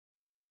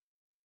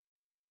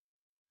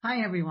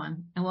Hi,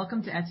 everyone, and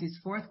welcome to Etsy's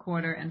fourth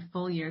quarter and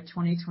full year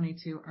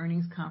 2022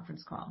 earnings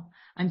conference call.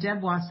 I'm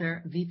Deb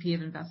Wasser, VP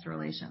of Investor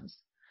Relations.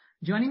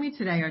 Joining me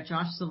today are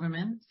Josh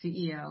Silverman,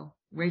 CEO,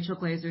 Rachel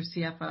Glaser,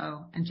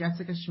 CFO, and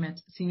Jessica Schmidt,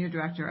 Senior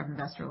Director of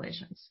Investor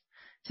Relations.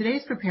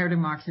 Today's prepared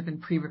remarks have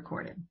been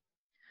pre-recorded.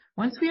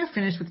 Once we are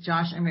finished with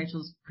Josh and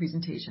Rachel's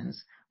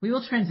presentations, we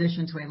will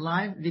transition to a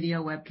live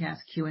video webcast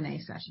Q&A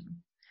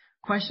session.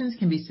 Questions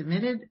can be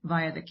submitted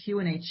via the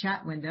Q&A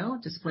chat window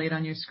displayed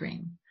on your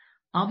screen.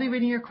 I'll be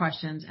reading your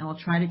questions and we'll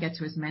try to get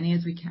to as many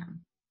as we can.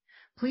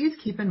 Please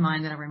keep in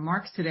mind that our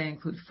remarks today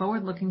include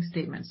forward-looking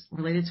statements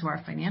related to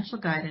our financial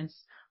guidance,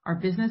 our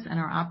business, and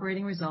our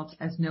operating results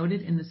as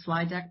noted in the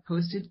slide deck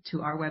posted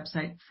to our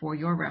website for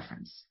your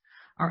reference.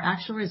 Our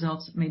actual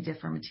results may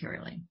differ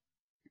materially.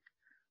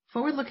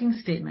 Forward-looking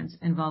statements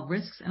involve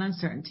risks and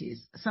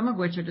uncertainties, some of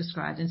which are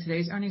described in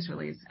today's earnings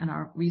release and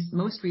our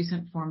most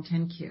recent Form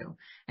 10-Q,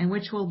 and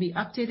which will be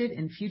updated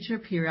in future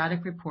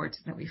periodic reports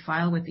that we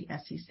file with the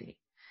SEC.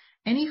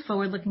 Any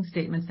forward-looking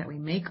statements that we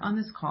make on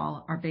this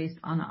call are based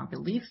on our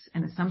beliefs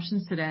and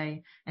assumptions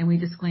today, and we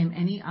disclaim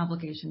any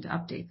obligation to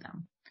update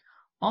them.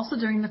 Also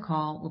during the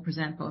call, we'll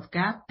present both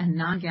GAAP and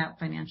non-GAAP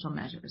financial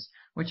measures,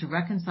 which are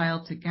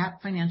reconciled to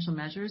GAAP financial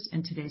measures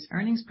in today's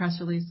earnings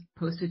press release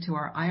posted to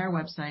our IR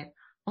website,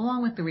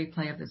 along with the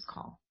replay of this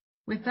call.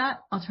 With that,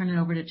 I'll turn it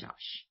over to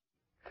Josh.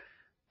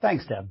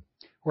 Thanks, Deb.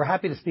 We're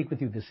happy to speak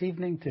with you this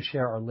evening to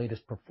share our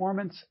latest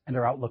performance and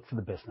our outlook for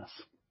the business.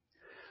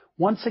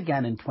 Once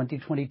again in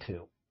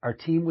 2022, our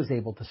team was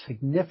able to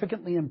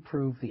significantly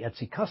improve the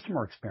Etsy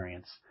customer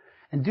experience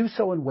and do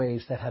so in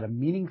ways that had a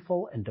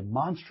meaningful and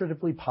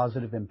demonstratively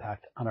positive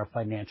impact on our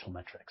financial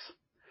metrics.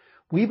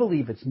 We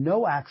believe it's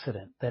no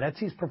accident that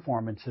Etsy's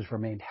performance has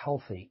remained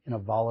healthy in a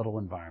volatile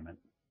environment.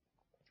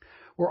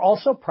 We're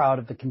also proud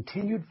of the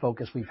continued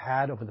focus we've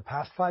had over the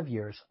past 5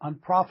 years on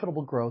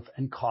profitable growth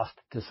and cost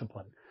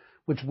discipline,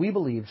 which we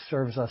believe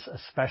serves us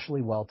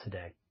especially well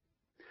today.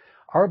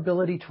 Our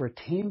ability to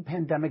retain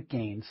pandemic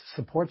gains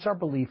supports our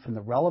belief in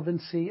the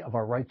relevancy of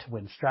our right to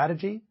win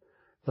strategy,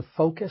 the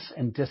focus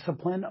and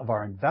discipline of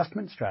our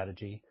investment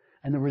strategy,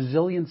 and the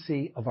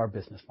resiliency of our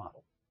business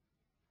model.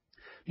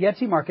 The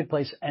Etsy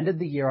marketplace ended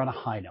the year on a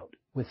high note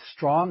with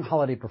strong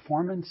holiday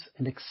performance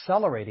and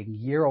accelerating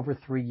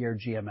year-over-3-year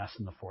GMS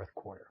in the fourth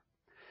quarter.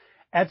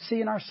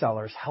 Etsy and our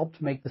sellers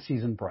helped make the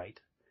season bright.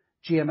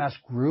 GMS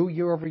grew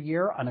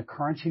year-over-year on a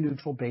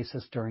currency-neutral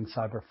basis during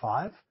Cyber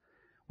 5.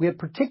 We had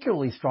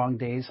particularly strong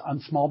days on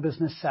Small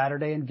Business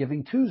Saturday and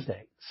Giving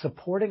Tuesday,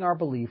 supporting our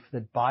belief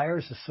that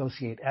buyers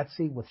associate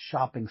Etsy with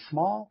shopping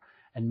small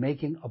and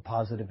making a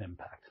positive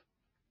impact.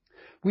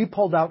 We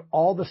pulled out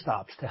all the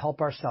stops to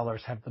help our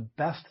sellers have the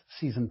best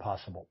season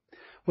possible,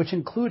 which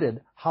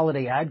included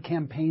holiday ad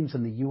campaigns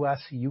in the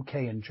US,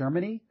 UK, and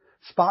Germany,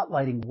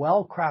 spotlighting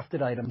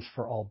well-crafted items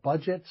for all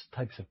budgets,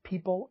 types of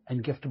people,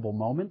 and giftable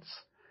moments,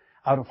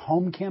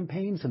 out-of-home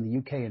campaigns in the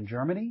UK and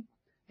Germany,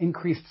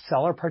 increased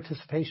seller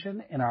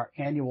participation in our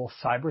annual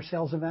Cyber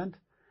Sales event,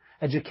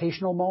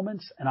 educational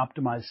moments and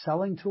optimized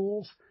selling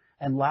tools,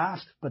 and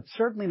last, but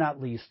certainly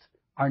not least,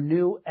 our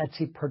new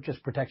Etsy Purchase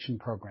Protection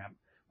Program,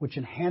 which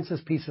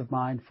enhances peace of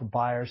mind for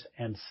buyers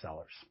and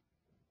sellers.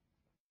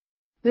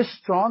 This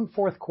strong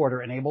fourth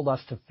quarter enabled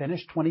us to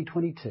finish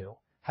 2022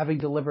 having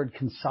delivered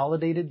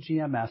consolidated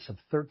GMS of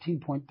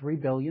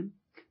 $13.3 billion,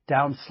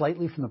 down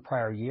slightly from the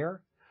prior year,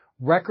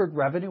 record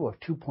revenue of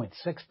 $2.6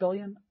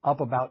 billion, up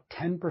about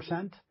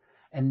 10%,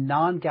 and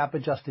non-GAAP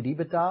adjusted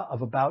EBITDA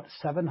of about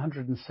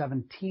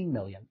 $717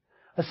 million,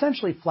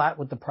 essentially flat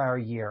with the prior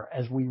year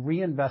as we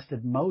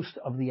reinvested most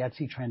of the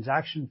Etsy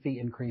transaction fee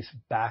increase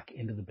back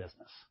into the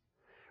business.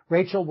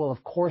 Rachel will,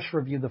 of course,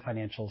 review the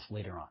financials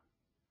later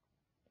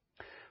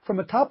on. From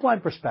a top-line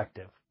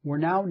perspective, we're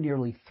now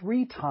nearly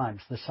 3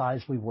 times the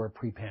size we were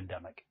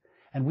pre-pandemic,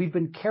 and we've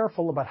been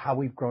careful about how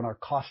we've grown our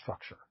cost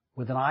structure,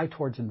 with an eye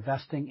towards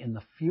investing in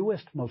the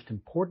fewest, most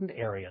important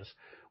areas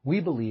we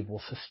believe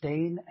will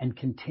sustain and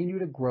continue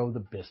to grow the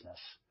business,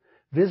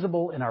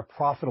 visible in our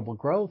profitable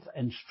growth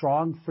and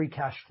strong free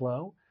cash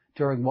flow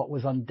during what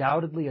was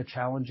undoubtedly a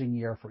challenging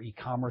year for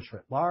e-commerce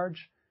writ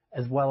large,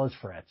 as well as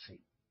for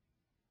Etsy.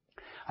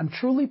 I'm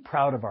truly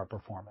proud of our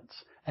performance,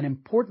 and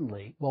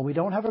importantly, while we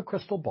don't have a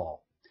crystal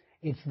ball,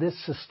 it's this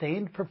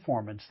sustained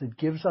performance that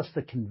gives us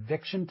the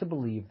conviction to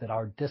believe that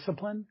our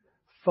discipline,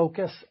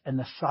 focus, and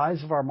the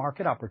size of our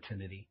market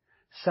opportunity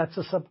sets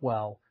us up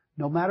well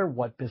no matter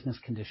what business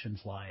conditions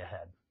lie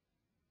ahead.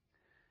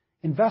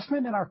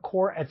 Investment in our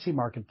core Etsy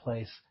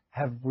marketplace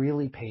have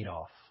really paid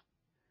off,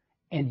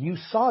 and you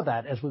saw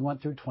that as we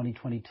went through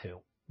 2022,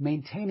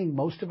 maintaining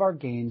most of our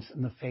gains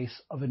in the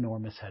face of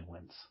enormous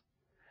headwinds.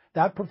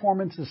 That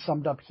performance is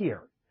summed up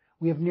here.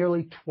 We have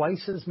nearly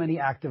twice as many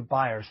active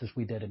buyers as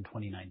we did in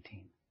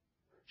 2019.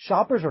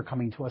 Shoppers are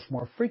coming to us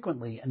more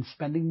frequently and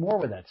spending more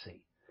with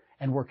Etsy,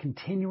 and we're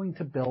continuing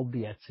to build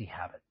the Etsy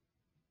habit.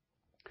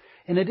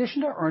 In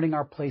addition to earning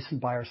our place in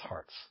buyers'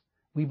 hearts,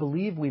 we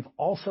believe we've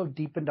also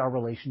deepened our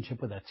relationship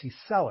with Etsy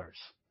sellers.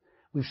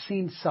 We've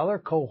seen seller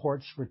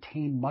cohorts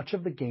retain much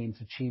of the gains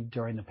achieved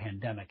during the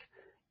pandemic,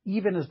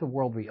 even as the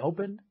world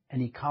reopened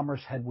and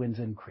e-commerce headwinds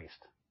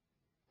increased.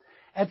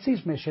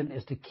 Etsy's mission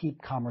is to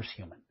keep commerce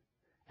human,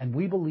 and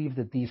we believe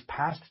that these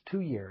past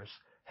 2 years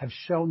have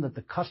shown that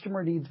the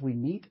customer needs we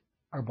meet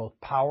are both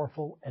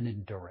powerful and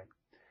enduring,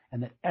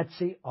 and that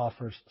Etsy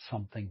offers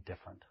something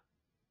different.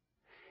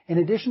 In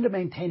addition to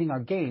maintaining our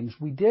gains,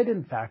 we did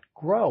in fact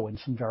grow in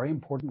some very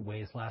important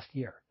ways last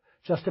year.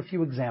 Just a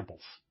few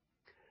examples.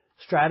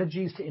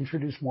 Strategies to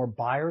introduce more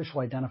buyers who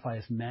identify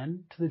as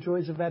men to the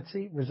joys of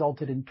Etsy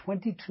resulted in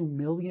 22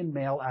 million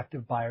male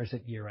active buyers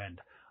at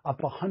year-end,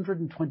 up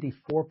 124%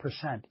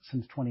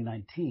 since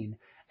 2019,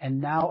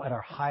 and now at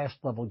our highest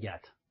level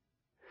yet.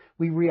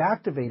 We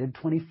reactivated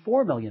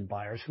 24 million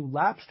buyers who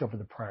lapsed over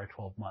the prior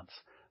 12 months,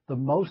 the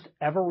most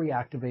ever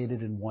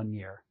reactivated in 1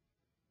 year.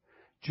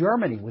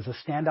 Germany was a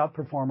standout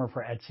performer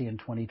for Etsy in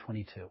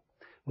 2022,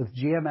 with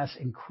GMS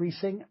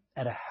increasing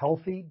at a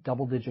healthy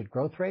double-digit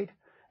growth rate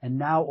and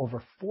now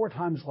over 4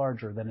 times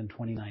larger than in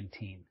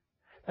 2019.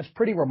 That's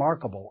pretty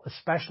remarkable,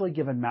 especially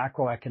given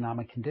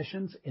macroeconomic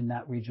conditions in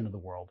that region of the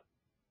world.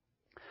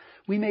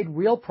 We made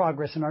real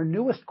progress in our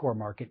newest core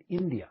market,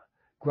 India,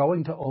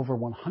 growing to over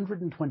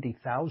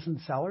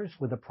 120,000 sellers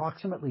with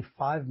approximately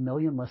 5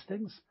 million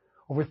listings,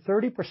 over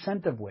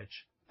 30% of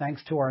which,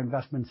 thanks to our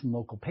investments in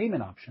local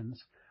payment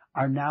options,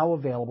 are now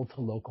available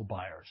to local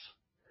buyers.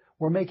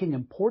 We're making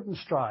important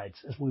strides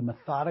as we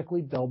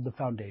methodically build the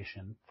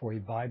foundation for a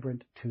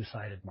vibrant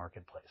two-sided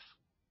marketplace.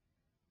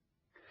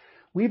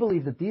 We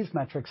believe that these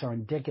metrics are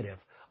indicative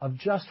of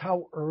just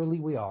how early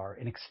we are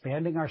in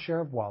expanding our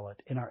share of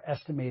wallet in our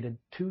estimated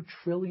 $2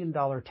 trillion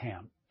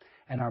TAM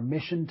and our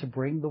mission to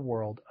bring the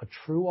world a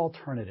true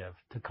alternative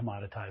to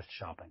commoditized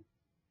shopping.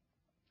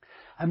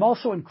 I'm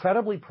also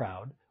incredibly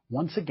proud,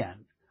 once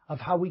again, of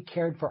how we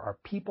cared for our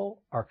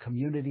people, our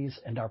communities,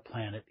 and our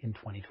planet in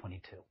 2022.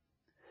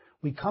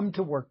 We come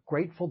to work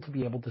grateful to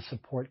be able to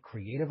support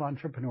creative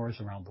entrepreneurs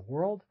around the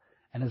world,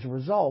 and as a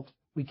result,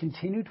 we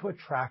continue to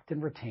attract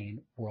and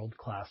retain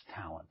world-class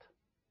talent.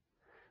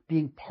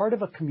 Being part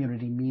of a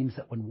community means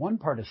that when one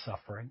part is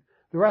suffering,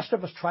 the rest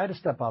of us try to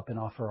step up and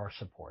offer our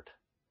support.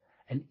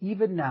 And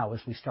even now,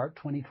 as we start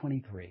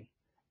 2023,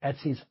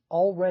 Etsy's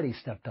already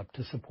stepped up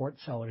to support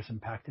sellers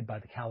impacted by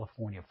the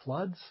California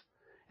floods,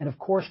 and of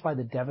course by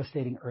the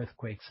devastating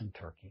earthquakes in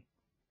Turkey.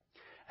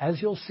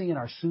 As you'll see in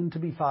our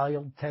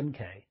soon-to-be-filed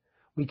 10-K,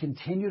 we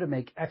continue to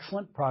make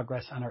excellent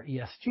progress on our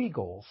ESG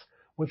goals,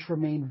 which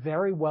remain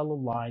very well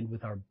aligned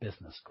with our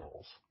business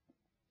goals.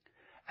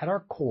 At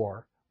our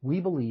core, we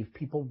believe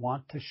people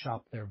want to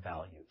shop their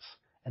values,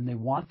 and they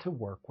want to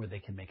work where they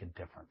can make a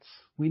difference.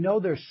 We know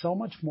there's so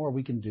much more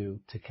we can do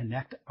to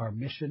connect our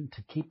mission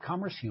to keep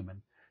commerce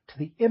human to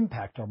the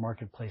impact our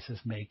marketplaces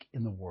make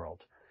in the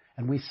world,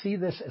 and we see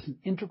this as an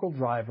integral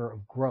driver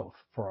of growth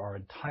for our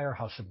entire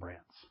house of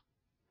brands.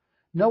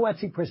 No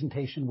Etsy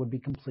presentation would be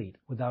complete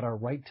without our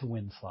Right to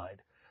Win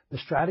slide, the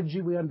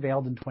strategy we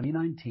unveiled in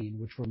 2019,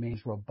 which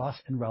remains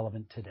robust and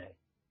relevant today.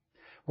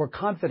 We're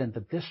confident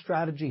that this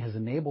strategy has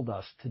enabled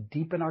us to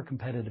deepen our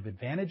competitive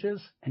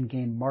advantages and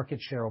gain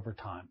market share over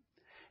time,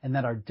 and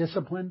that our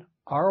disciplined,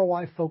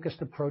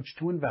 ROI-focused approach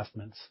to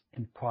investments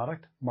in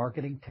product,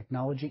 marketing,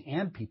 technology,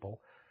 and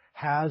people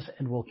has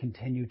and will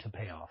continue to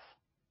pay off.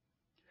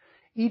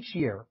 Each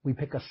year, we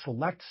pick a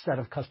select set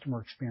of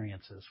customer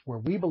experiences where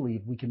we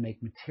believe we can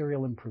make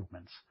material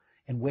improvements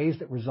in ways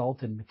that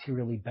result in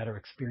materially better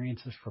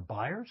experiences for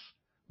buyers,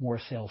 more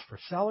sales for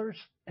sellers,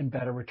 and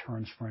better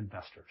returns for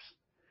investors.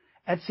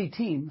 Etsy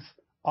teams,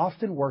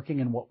 often working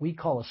in what we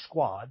call a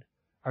squad,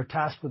 are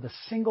tasked with a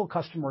single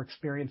customer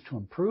experience to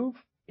improve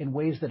in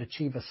ways that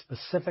achieve a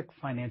specific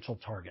financial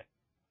target.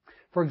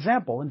 For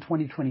example, in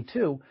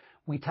 2022,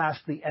 we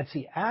tasked the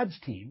Etsy Ads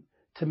team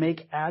to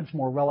make ads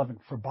more relevant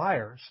for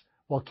buyers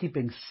while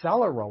keeping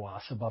seller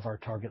ROAS above our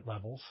target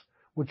levels,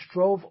 which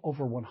drove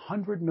over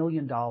 $100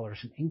 million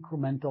in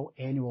incremental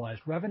annualized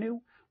revenue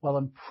while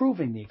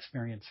improving the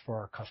experience for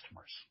our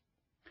customers.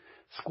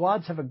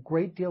 Squads have a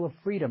great deal of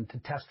freedom to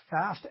test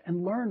fast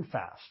and learn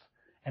fast,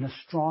 and a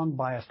strong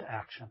bias to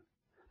action.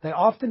 They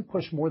often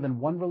push more than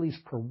one release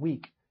per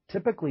week,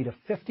 typically to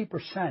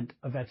 50%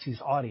 of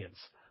Etsy's audience,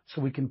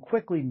 so we can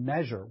quickly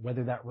measure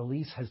whether that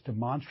release has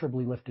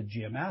demonstrably lifted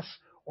GMS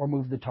or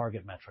moved the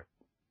target metric.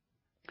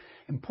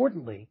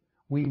 Importantly,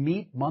 we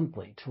meet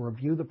monthly to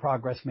review the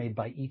progress made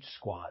by each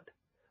squad.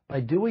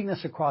 By doing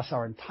this across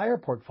our entire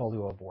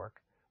portfolio of work,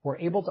 we're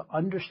able to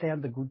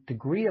understand the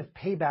degree of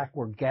payback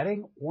we're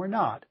getting or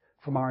not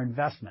from our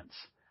investments,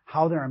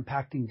 how they're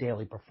impacting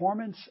daily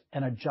performance,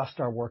 and adjust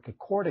our work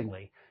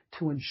accordingly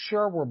to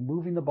ensure we're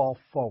moving the ball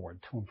forward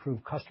to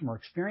improve customer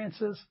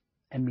experiences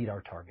and meet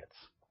our targets.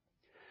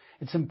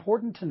 It's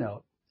important to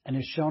note, and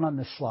is shown on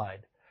this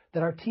slide,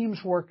 that our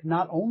teams work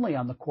not only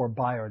on the core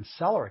buyer and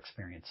seller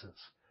experiences.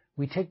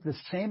 We take the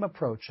same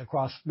approach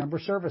across member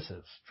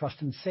services,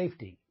 trust and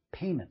safety,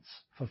 payments,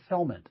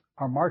 fulfillment,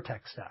 our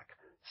MarTech stack,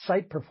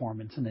 site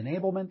performance and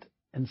enablement,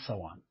 and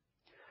so on.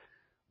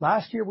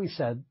 Last year we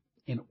said,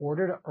 in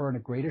order to earn a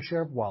greater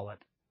share of wallet,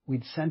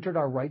 we'd centered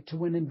our Right to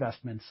Win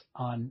investments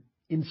on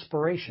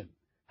inspiration,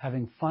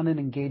 having fun and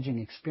engaging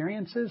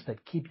experiences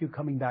that keep you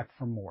coming back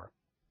for more.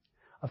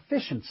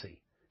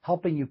 Efficiency,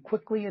 helping you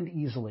quickly and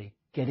easily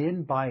get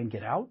in, buy, and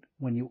get out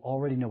when you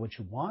already know what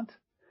you want.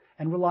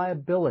 And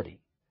reliability,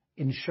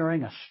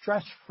 ensuring a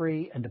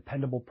stress-free and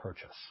dependable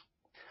purchase.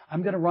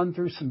 I'm going to run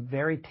through some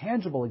very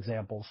tangible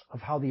examples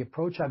of how the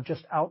approach I've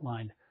just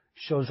outlined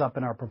shows up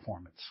in our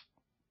performance.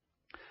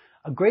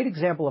 A great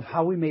example of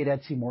how we made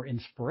Etsy more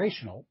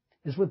inspirational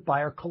is with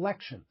buyer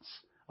collections,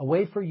 a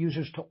way for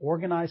users to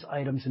organize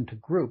items into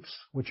groups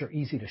which are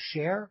easy to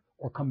share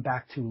or come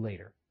back to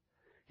later.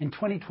 In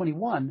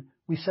 2021,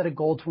 we set a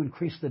goal to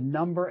increase the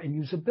number and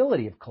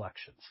usability of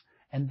collections,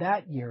 and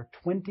that year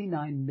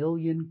 29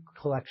 million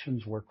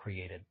collections were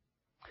created.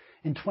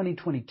 In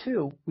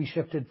 2022, we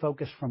shifted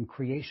focus from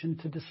creation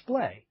to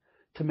display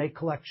to make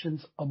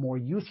collections a more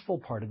useful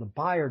part of the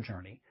buyer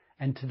journey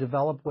and to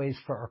develop ways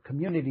for our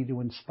community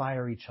to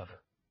inspire each other.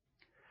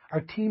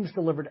 Our teams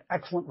delivered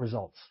excellent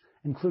results,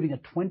 including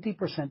a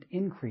 20%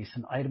 increase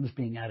in items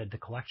being added to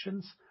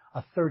collections,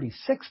 a 36%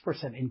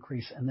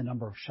 increase in the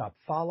number of shop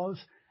follows,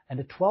 and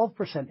a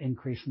 12%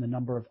 increase in the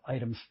number of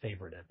items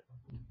favorited.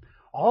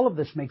 All of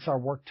this makes our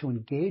work to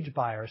engage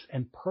buyers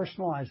and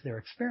personalize their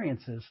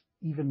experiences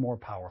even more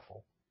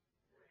powerful.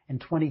 In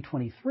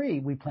 2023,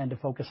 we plan to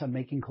focus on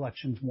making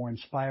collections more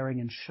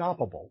inspiring and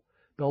shoppable,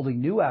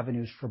 building new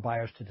avenues for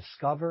buyers to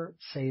discover,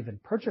 save,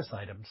 and purchase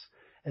items,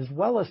 as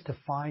well as to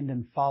find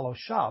and follow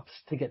shops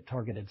to get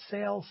targeted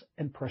sales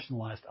and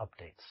personalized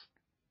updates.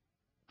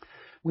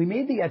 We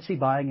made the Etsy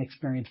buying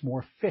experience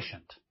more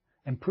efficient.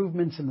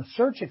 Improvements in the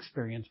search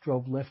experience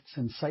drove lifts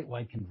in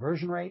site-wide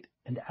conversion rate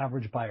and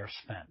average buyer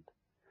spend.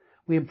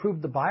 We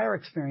improved the buyer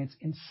experience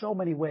in so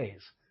many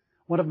ways.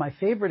 One of my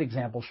favorite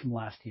examples from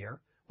last year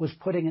was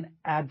putting an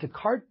Add to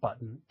Cart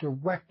button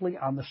directly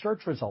on the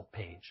search result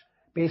page,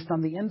 based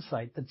on the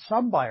insight that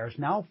some buyers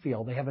now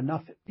feel they have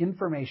enough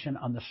information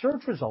on the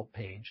search result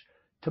page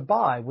to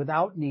buy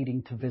without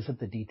needing to visit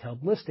the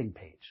detailed listing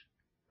page.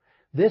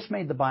 This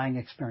made the buying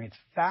experience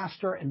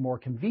faster and more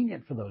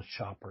convenient for those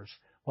shoppers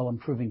while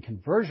improving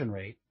conversion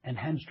rate and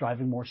hence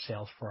driving more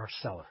sales for our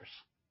sellers.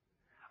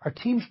 Our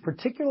team's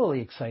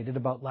particularly excited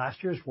about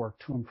last year's work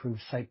to improve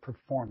site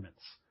performance.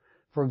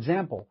 For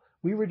example,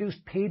 we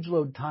reduced page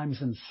load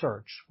times in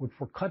search, which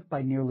were cut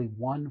by nearly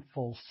 1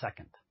 full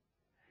second.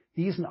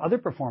 These and other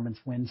performance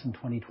wins in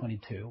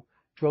 2022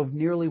 drove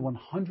nearly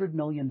 $100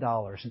 million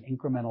in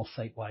incremental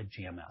site-wide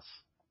GMS.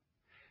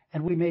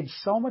 And we made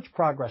so much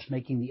progress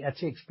making the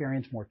Etsy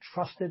experience more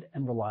trusted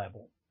and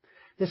reliable.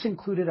 This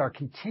included our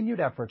continued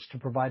efforts to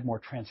provide more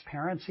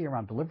transparency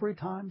around delivery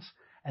times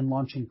and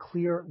launching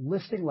clear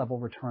listing-level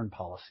return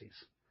policies.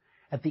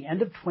 At the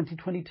end of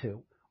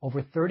 2022,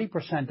 over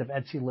 30% of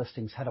Etsy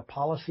listings had a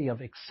policy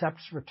of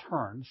accepts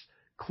returns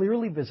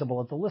clearly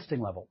visible at the listing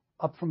level,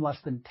 up from less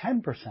than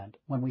 10%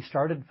 when we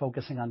started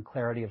focusing on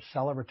clarity of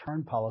seller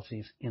return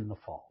policies in the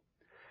fall.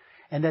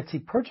 And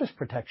Etsy Purchase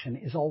Protection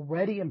is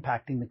already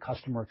impacting the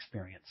customer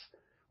experience.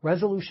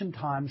 Resolution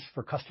times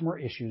for customer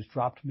issues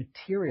dropped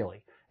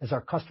materially as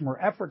our customer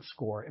effort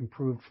score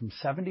improved from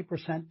 70%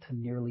 to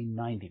nearly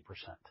 90%.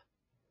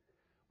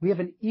 We have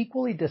an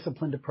equally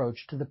disciplined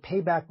approach to the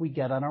payback we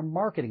get on our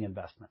marketing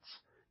investments,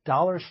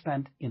 dollars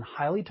spent in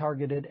highly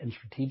targeted and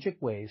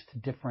strategic ways to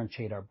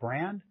differentiate our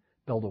brand,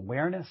 build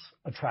awareness,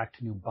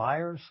 attract new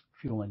buyers,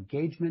 fuel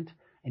engagement,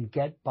 and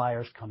get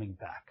buyers coming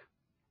back.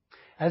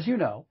 As you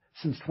know,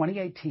 since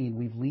 2018,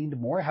 we've leaned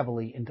more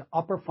heavily into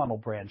upper funnel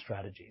brand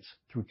strategies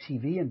through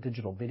TV and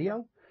digital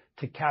video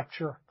to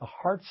capture the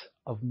hearts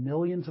of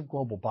millions of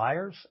global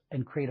buyers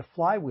and create a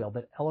flywheel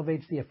that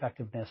elevates the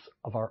effectiveness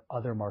of our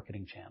other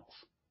marketing channels.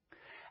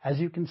 As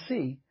you can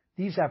see,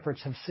 these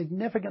efforts have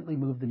significantly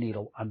moved the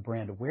needle on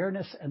brand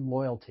awareness and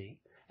loyalty,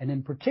 and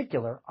in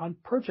particular on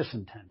purchase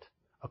intent,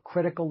 a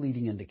critical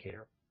leading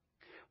indicator.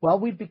 While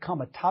we've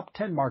become a top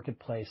 10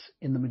 marketplace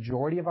in the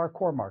majority of our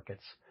core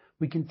markets,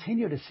 we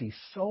continue to see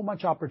so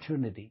much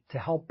opportunity to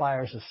help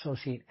buyers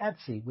associate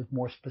Etsy with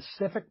more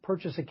specific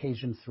purchase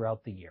occasions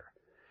throughout the year,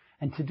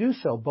 and to do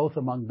so both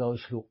among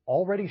those who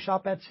already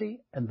shop Etsy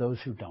and those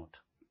who don't.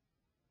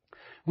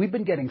 We've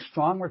been getting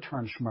strong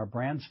returns from our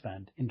brand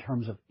spend in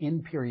terms of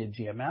in-period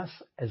GMS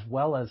as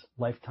well as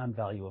lifetime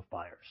value of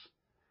buyers.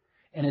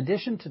 In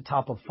addition to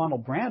top-of-funnel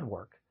brand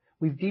work,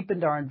 we've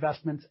deepened our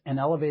investments and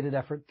elevated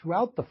effort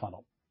throughout the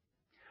funnel.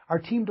 Our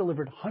team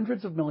delivered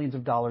hundreds of millions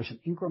of dollars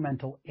in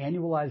incremental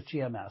annualized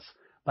GMS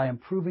by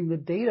improving the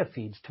data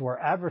feeds to our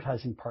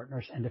advertising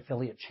partners and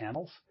affiliate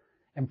channels,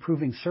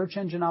 improving search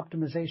engine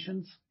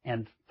optimizations,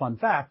 and, fun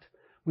fact,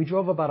 we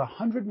drove about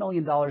 $100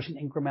 million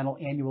in incremental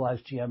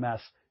annualized GMS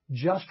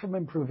just from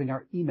improving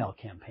our email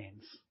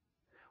campaigns.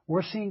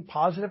 We're seeing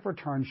positive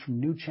returns from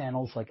new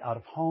channels like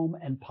out-of-home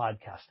and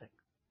podcasting.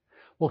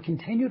 We'll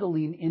continue to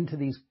lean into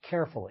these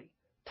carefully,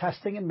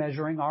 testing and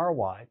measuring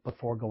ROI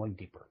before going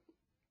deeper.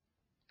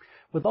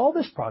 With all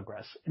this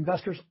progress,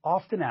 investors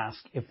often ask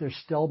if there's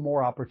still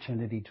more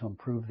opportunity to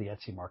improve the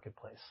Etsy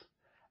marketplace.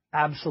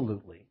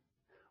 Absolutely.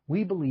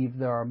 We believe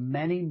there are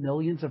many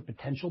millions of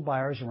potential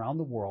buyers around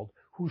the world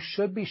who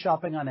should be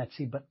shopping on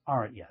Etsy but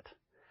aren't yet.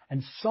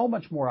 and so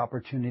much more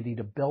opportunity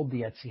to build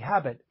the Etsy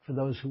habit for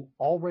those who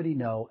already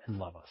know and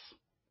love us.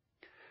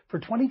 For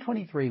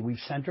 2023, we've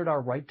centered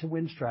our Right to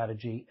Win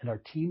strategy and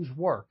our team's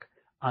work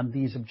on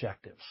these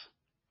objectives.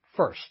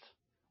 First,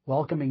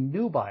 welcoming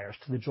new buyers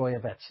to the joy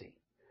of Etsy.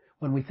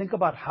 When we think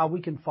about how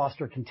we can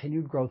foster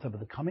continued growth over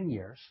the coming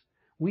years,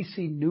 we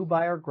see new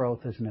buyer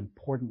growth as an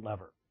important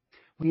lever.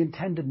 We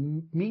intend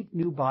to meet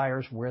new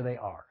buyers where they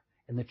are,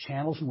 in the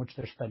channels in which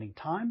they're spending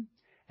time,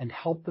 and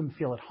help them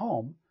feel at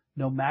home,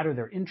 no matter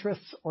their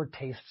interests or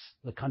tastes,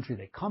 the country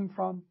they come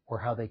from, or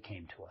how they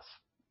came to us.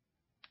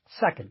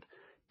 Second,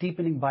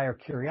 deepening buyer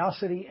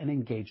curiosity and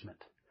engagement.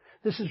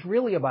 This is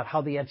really about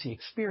how the Etsy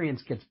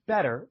experience gets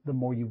better the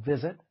more you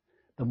visit,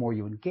 the more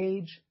you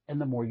engage, and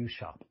the more you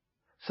shop,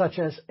 such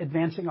as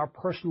advancing our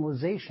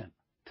personalization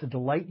to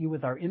delight you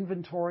with our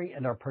inventory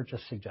and our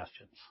purchase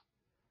suggestions.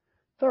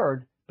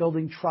 Third,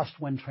 building trust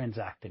when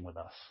transacting with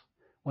us.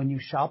 When you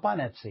shop on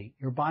Etsy,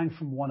 you're buying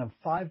from one of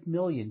 5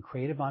 million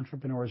creative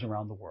entrepreneurs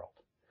around the world.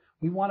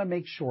 We want to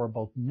make sure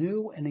both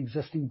new and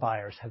existing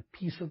buyers have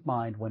peace of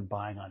mind when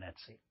buying on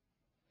Etsy.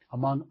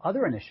 Among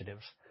other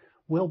initiatives,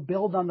 we'll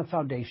build on the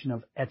foundation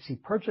of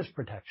Etsy Purchase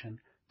Protection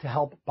to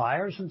help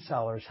buyers and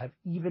sellers have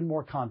even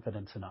more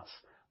confidence in us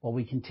while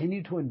we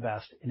continue to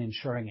invest in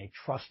ensuring a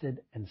trusted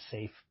and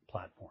safe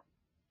platform.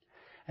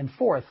 And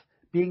fourth,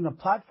 being the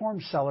platform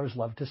sellers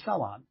love to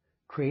sell on.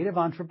 Creative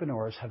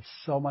entrepreneurs have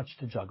so much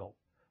to juggle.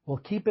 We'll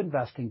keep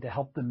investing to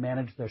help them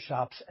manage their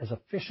shops as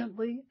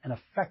efficiently and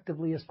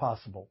effectively as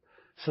possible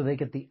so they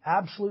get the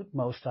absolute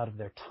most out of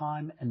their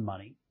time and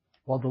money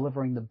while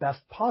delivering the best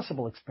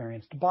possible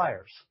experience to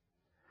buyers.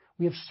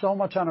 We have so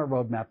much on our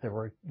roadmap that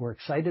we're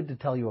excited to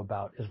tell you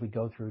about as we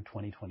go through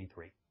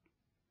 2023.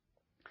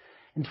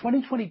 In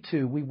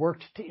 2022, we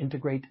worked to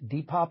integrate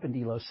Depop and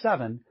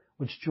Elo7,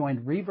 which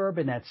joined Reverb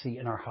and Etsy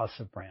in our house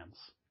of brands.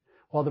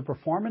 While the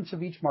performance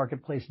of each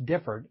marketplace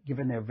differed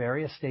given their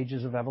various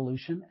stages of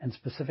evolution and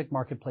specific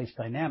marketplace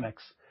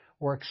dynamics,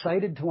 we're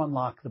excited to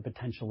unlock the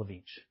potential of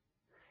each.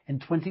 In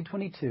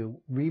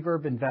 2022,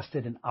 Reverb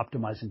invested in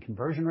optimizing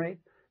conversion rate,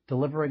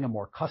 delivering a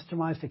more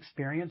customized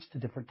experience to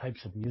different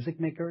types of music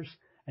makers,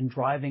 and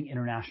driving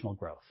international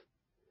growth.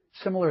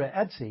 Similar to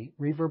Etsy,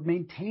 Reverb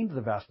maintained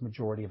the vast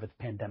majority of its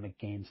pandemic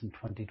gains in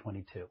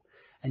 2022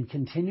 and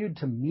continued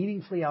to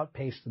meaningfully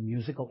outpace the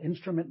musical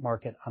instrument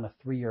market on a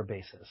 3-year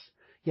basis,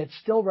 yet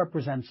still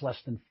represents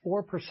less than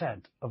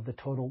 4% of the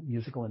total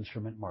musical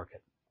instrument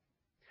market.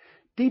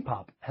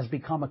 Depop has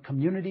become a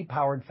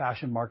community-powered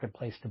fashion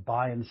marketplace to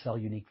buy and sell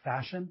unique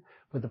fashion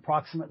with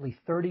approximately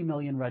 30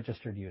 million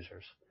registered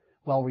users.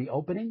 While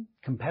reopening,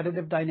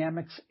 competitive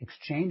dynamics,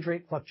 exchange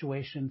rate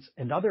fluctuations,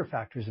 and other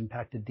factors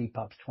impacted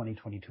Depop's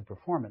 2022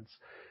 performance,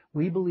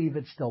 we believe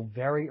it's still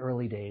very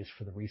early days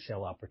for the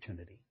resale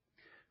opportunity.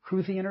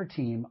 Kruti and her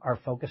team are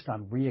focused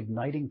on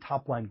reigniting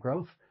top-line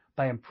growth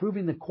by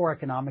improving the core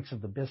economics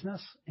of the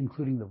business,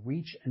 including the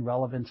reach and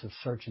relevance of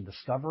search and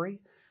discovery,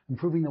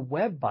 improving the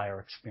web buyer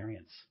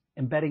experience,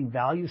 embedding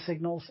value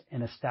signals,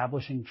 and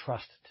establishing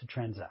trust to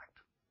transact.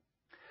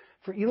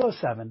 For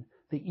Elo7,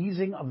 the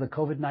easing of the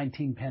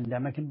COVID-19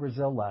 pandemic in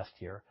Brazil last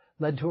year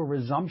led to a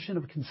resumption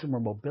of consumer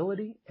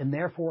mobility and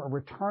therefore a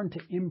return to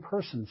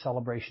in-person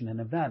celebration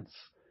and events,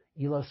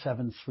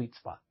 Elo7's sweet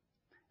spot,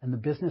 and the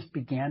business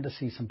began to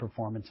see some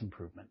performance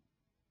improvement.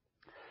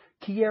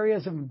 Key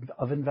areas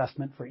of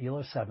investment for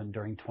Elo7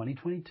 during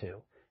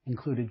 2022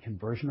 included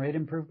conversion rate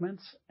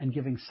improvements and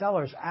giving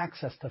sellers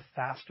access to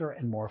faster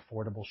and more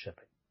affordable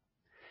shipping.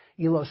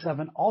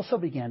 Elo7 also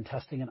began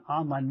testing an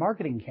online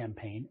marketing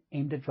campaign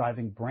aimed at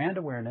driving brand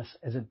awareness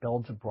as it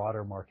builds a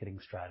broader marketing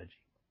strategy.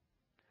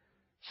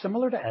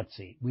 Similar to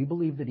Etsy, we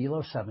believe that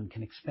Elo7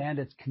 can expand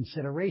its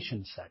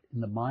consideration set in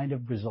the mind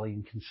of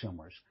Brazilian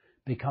consumers,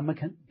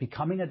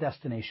 becoming a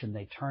destination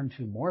they turn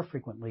to more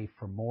frequently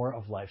for more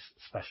of life's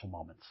special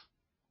moments.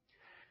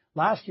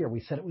 Last year,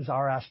 we said it was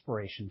our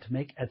aspiration to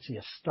make Etsy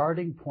a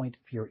starting point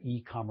for your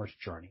e-commerce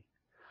journey.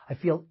 I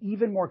feel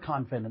even more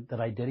confident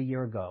than I did a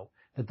year ago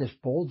that this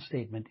bold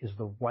statement is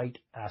the right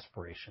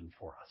aspiration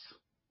for us.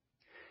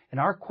 In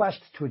our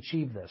quest to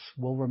achieve this,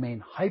 we'll remain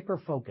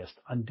hyper-focused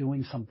on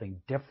doing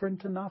something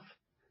different enough,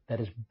 that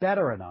is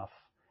better enough,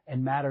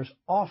 and matters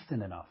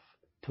often enough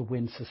to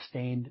win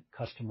sustained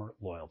customer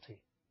loyalty.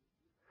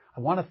 I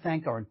want to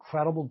thank our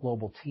incredible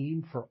global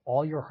team for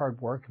all your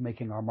hard work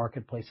making our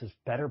marketplaces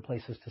better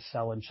places to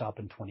sell and shop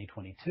in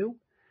 2022,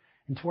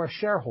 and to our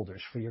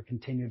shareholders for your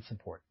continued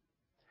support.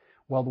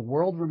 While the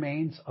world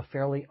remains a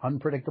fairly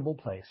unpredictable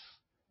place,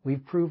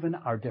 we've proven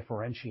our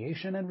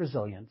differentiation and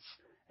resilience,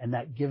 and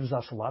that gives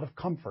us a lot of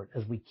comfort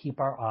as we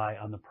keep our eye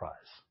on the prize.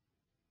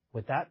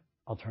 With that,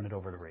 I'll turn it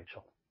over to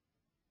Rachel.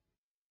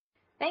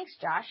 Thanks,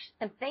 Josh,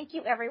 and thank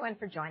you everyone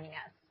for joining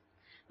us.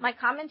 My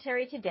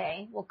commentary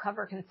today will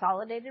cover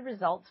consolidated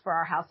results for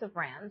our house of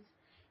brands,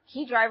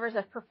 key drivers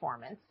of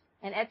performance,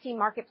 and Etsy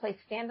Marketplace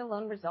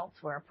standalone results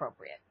where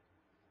appropriate.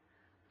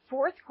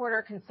 Fourth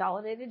quarter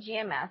consolidated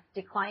GMS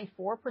declined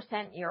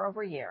 4%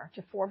 year-over-year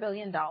to $4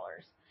 billion,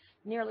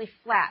 nearly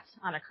flat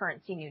on a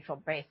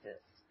currency-neutral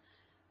basis.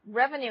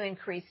 Revenue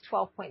increased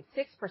 12.6%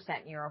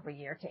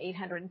 year-over-year to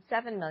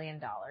 $807 million,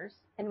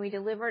 and we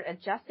delivered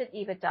adjusted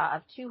EBITDA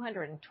of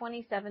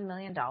 $227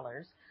 million,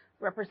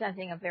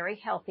 representing a very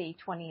healthy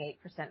 28%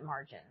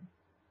 margin.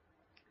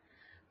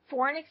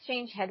 Foreign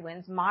exchange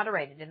headwinds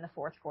moderated in the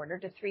fourth quarter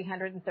to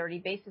 330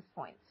 basis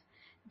points,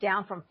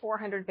 down from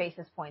 400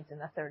 basis points in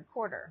the third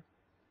quarter.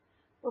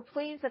 We're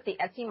pleased that the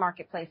Etsy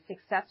marketplace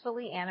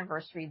successfully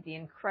anniversaried the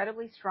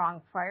incredibly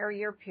strong prior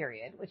year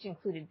period, which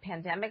included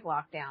pandemic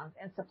lockdowns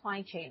and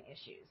supply chain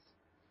issues.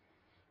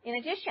 In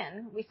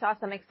addition, we saw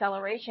some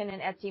acceleration in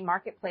Etsy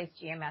marketplace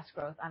GMS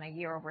growth on a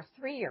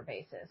year-over-3-year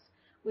basis,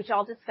 which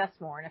I'll discuss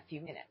more in a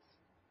few minutes.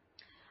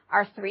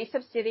 Our 3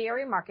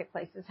 subsidiary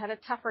marketplaces had a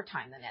tougher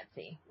time than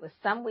Etsy, with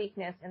some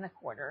weakness in the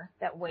quarter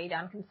that weighed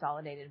on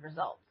consolidated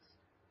results.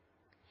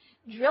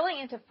 Drilling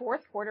into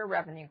fourth quarter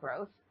revenue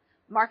growth,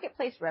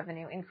 marketplace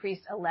revenue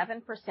increased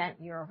 11%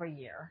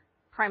 year-over-year,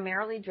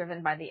 primarily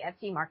driven by the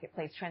Etsy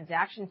marketplace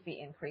transaction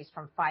fee increase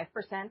from 5%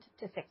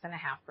 to 6.5%.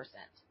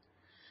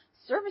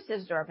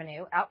 Services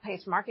revenue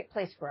outpaced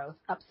marketplace growth,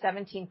 up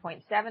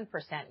 17.7%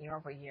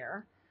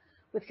 year-over-year,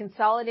 with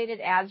consolidated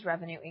ads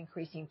revenue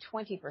increasing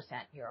 20%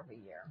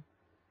 year-over-year.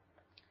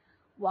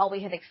 While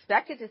we had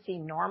expected to see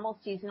normal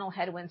seasonal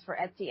headwinds for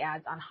Etsy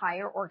ads on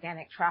higher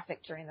organic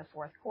traffic during the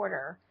fourth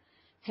quarter,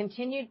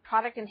 continued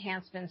product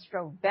enhancements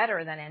drove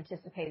better than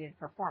anticipated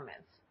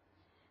performance.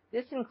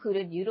 This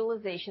included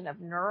utilization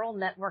of neural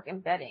network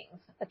embeddings,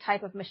 a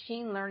type of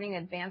machine learning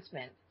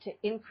advancement to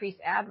increase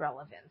ad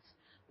relevance,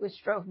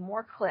 which drove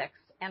more clicks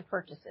and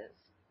purchases.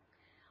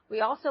 We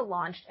also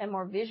launched a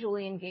more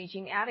visually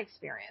engaging ad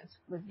experience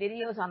with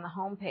videos on the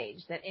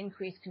homepage that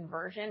increase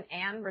conversion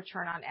and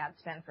return on ad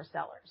spend for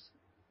sellers.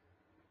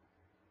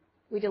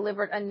 We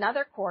delivered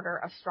another quarter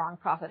of strong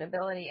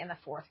profitability in the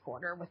fourth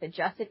quarter, with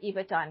adjusted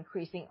EBITDA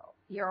increasing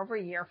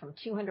year-over-year from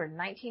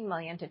 $219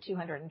 million to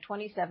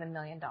 $227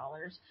 million,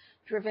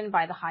 driven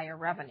by the higher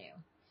revenue.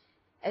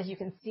 As you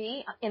can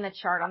see in the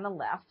chart on the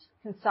left,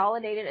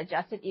 consolidated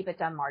adjusted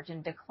EBITDA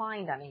margin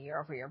declined on a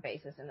year-over-year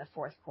basis in the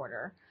fourth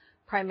quarter,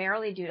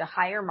 primarily due to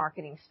higher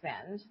marketing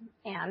spend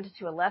and,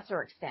 to a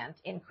lesser extent,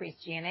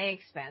 increased G&A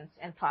expense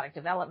and product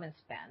development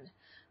spend,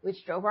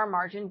 which drove our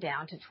margin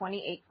down to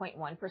 28.1%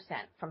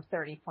 from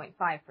 30.5%.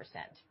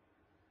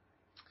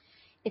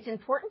 It's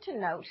important to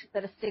note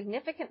that a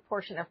significant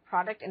portion of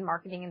product and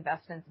marketing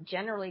investments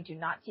generally do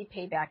not see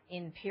payback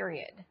in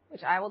period,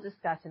 which I will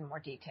discuss in more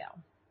detail.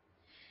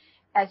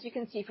 As you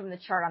can see from the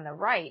chart on the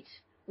right,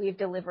 we've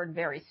delivered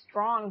very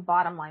strong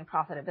bottom-line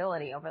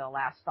profitability over the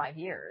last 5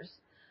 years,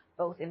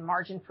 both in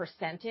margin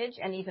percentage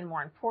and, even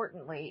more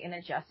importantly, in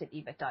adjusted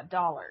EBITDA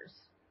dollars.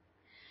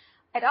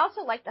 I'd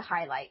also like to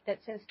highlight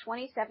that since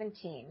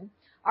 2017,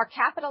 our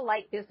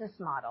capital-light business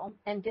model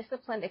and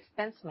disciplined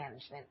expense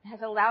management has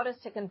allowed us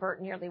to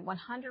convert nearly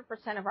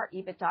 100% of our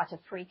EBITDA to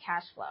free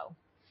cash flow,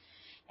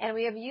 and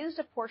we have used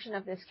a portion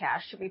of this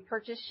cash to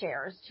repurchase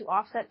shares to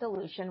offset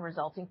dilution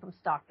resulting from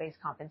stock-based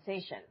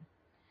compensation.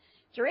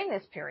 During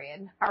this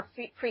period, our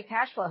free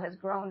cash flow has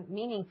grown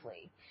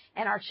meaningfully,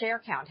 and our share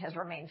count has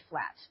remained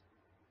flat.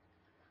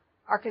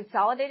 Our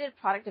consolidated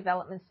product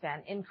development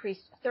spend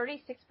increased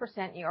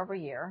 36%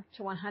 year-over-year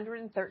to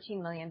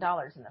 $113 million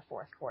in the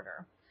fourth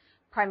quarter,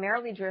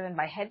 primarily driven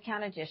by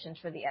headcount additions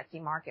for the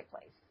Etsy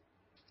marketplace.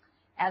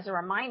 As a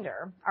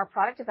reminder, our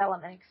product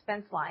development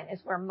expense line is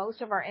where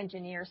most of our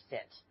engineers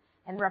sit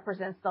and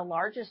represents the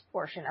largest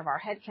portion of our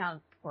headcount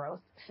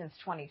growth since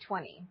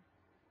 2020.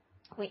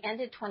 We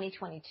ended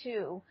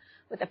 2022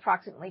 with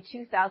approximately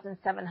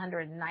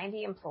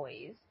 2,790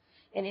 employees,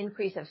 an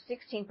increase of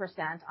 16%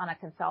 on a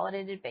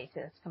consolidated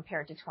basis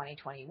compared to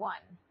 2021.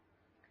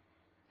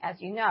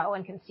 As you know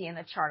and can see in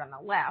the chart on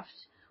the left,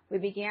 we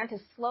began to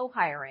slow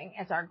hiring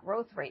as our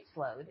growth rate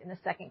slowed in the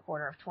second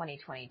quarter of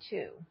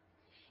 2022,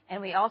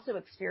 and we also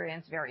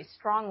experienced very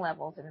strong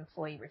levels of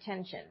employee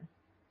retention.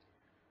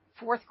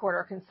 Fourth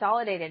quarter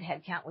consolidated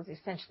headcount was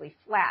essentially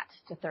flat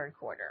to third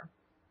quarter.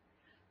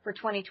 For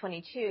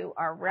 2022,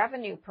 our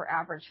revenue per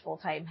average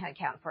full-time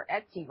headcount for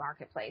Etsy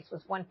marketplace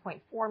was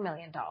 $1.4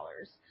 million,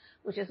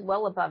 which is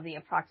well above the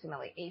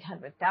approximately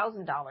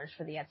 $800,000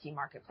 for the Etsy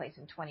marketplace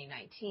in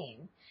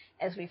 2019,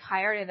 as we've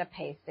hired at a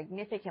pace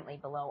significantly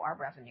below our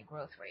revenue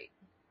growth rate.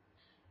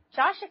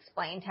 Josh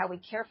explained how we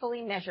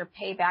carefully measure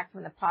payback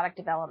from the product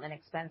development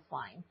expense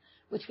line,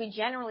 which we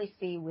generally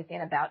see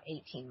within about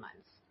 18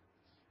 months.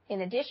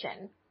 In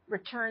addition,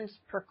 returns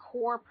per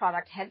core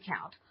product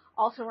headcount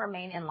also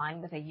remain in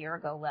line with a year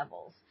ago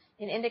levels,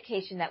 an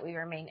indication that we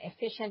remain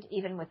efficient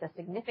even with the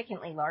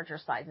significantly larger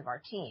size of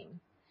our team.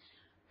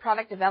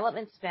 Product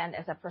development spend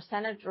as a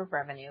percentage of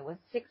revenue was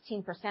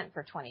 16%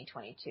 for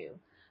 2022,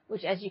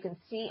 which, as you can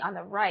see on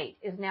the right,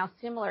 is now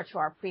similar to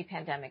our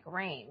pre-pandemic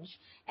range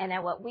and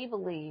at what we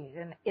believe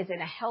is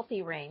in a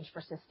healthy range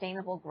for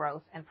sustainable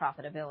growth and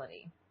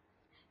profitability.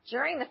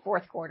 During the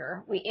fourth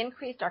quarter, we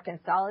increased our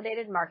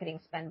consolidated marketing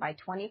spend by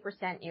 20%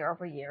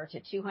 year-over-year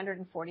to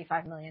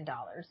 $245 million,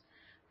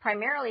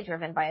 primarily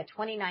driven by a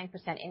 29%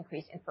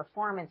 increase in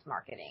performance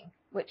marketing,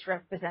 which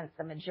represents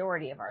the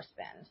majority of our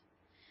spend.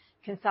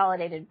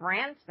 Consolidated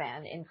brand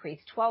spend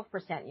increased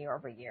 12%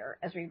 year-over-year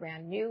as we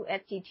ran new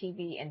Etsy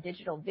TV and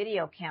digital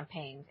video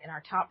campaigns in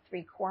our top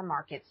 3 core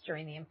markets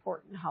during the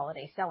important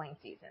holiday selling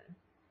season.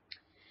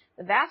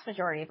 The vast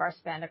majority of our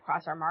spend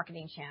across our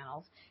marketing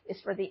channels is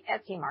for the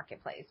Etsy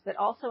marketplace, but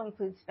also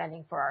includes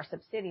spending for our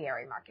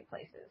subsidiary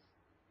marketplaces.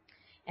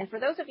 And for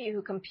those of you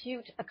who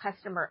compute a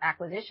customer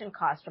acquisition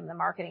cost from the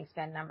marketing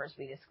spend numbers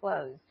we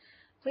disclose,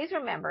 please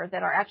remember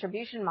that our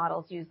attribution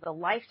models use the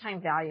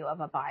lifetime value of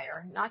a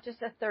buyer, not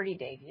just a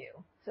 30-day view,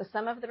 so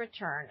some of the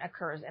return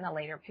occurs in a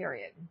later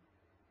period.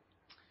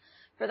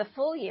 For the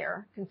full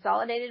year,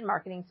 consolidated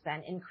marketing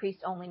spend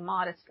increased only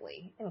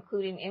modestly,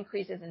 including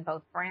increases in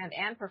both brand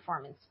and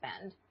performance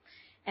spend,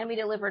 and we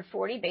delivered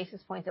 40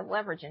 basis points of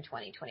leverage in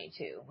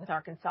 2022, with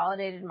our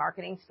consolidated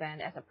marketing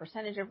spend as a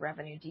percentage of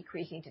revenue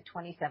decreasing to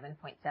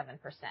 27.7%.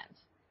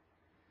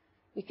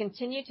 We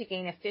continue to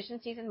gain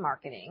efficiencies in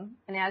marketing,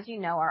 and as you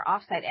know, our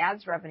offsite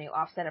ads revenue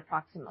offset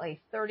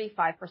approximately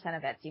 35%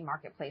 of Etsy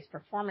marketplace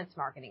performance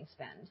marketing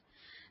spend,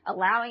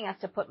 allowing us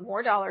to put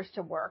more dollars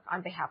to work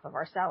on behalf of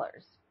our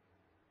sellers.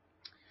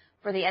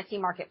 For the Etsy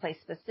marketplace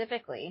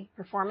specifically,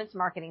 performance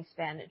marketing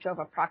spend drove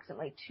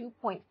approximately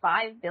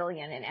 $2.5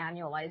 billion in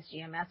annualized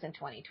GMS in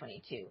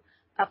 2022,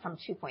 up from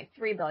 $2.3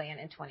 billion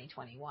in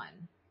 2021.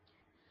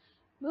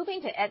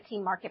 Moving to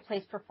Etsy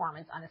marketplace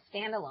performance on a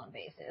standalone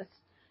basis,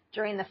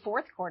 during the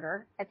fourth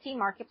quarter, Etsy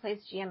marketplace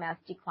GMS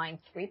declined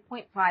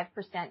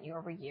 3.5%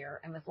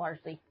 year-over-year and was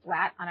largely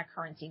flat on a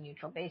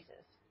currency-neutral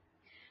basis.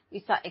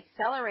 We saw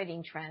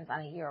accelerating trends on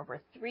a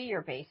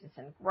year-over-3-year basis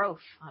and growth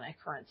on a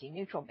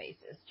currency-neutral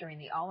basis during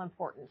the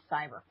all-important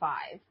Cyber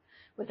 5,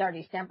 with our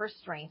December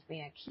strength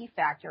being a key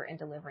factor in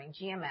delivering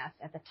GMS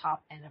at the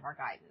top end of our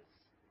guidance.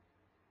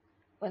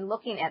 When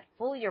looking at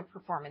full-year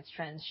performance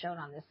trends shown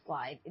on this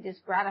slide, it is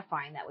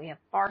gratifying that we have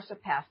far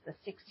surpassed the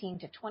 16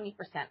 to 20%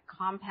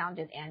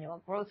 compounded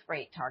annual growth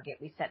rate target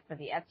we set for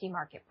the Etsy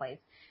marketplace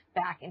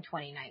back in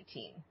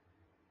 2019.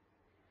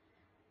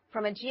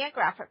 From a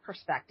geographic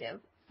perspective,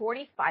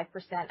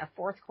 45% of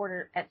fourth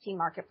quarter Etsy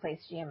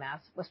marketplace GMS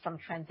was from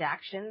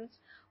transactions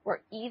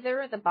where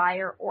either the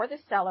buyer or the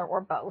seller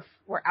or both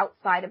were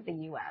outside of the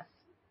U.S.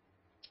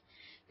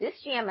 This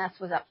GMS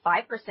was up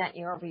 5%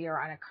 year-over-year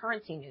on a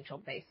currency-neutral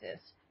basis,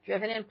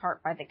 driven in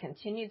part by the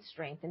continued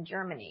strength in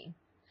Germany.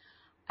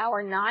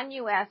 Our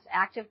non-U.S.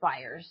 active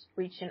buyers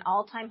reached an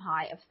all-time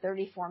high of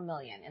 34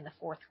 million in the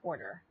fourth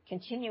quarter,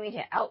 continuing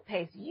to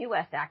outpace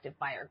U.S. active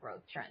buyer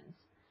growth trends.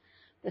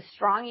 The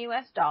strong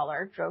U.S.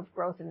 dollar drove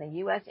growth in the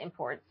U.S.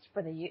 imports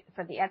for the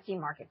Etsy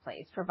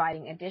marketplace,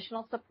 providing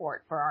additional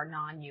support for our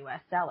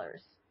non-U.S.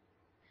 sellers.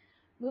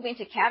 Moving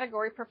to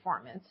category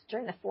performance,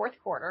 during the fourth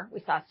quarter,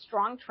 we saw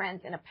strong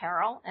trends in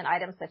apparel and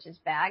items such as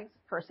bags,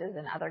 purses,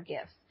 and other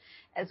gifts,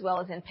 as well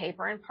as in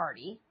paper and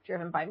party,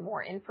 driven by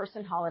more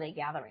in-person holiday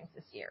gatherings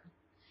this year.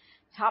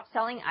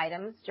 Top-selling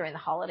items during the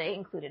holiday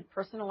included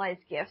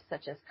personalized gifts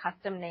such as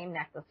custom name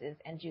necklaces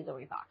and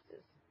jewelry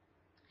boxes.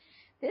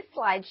 This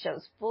slide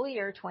shows full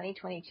year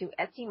 2022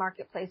 Etsy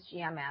marketplace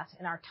GMS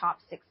in our top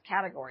 6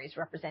 categories,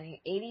 representing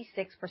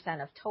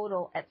 86% of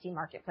total Etsy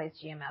marketplace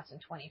GMS in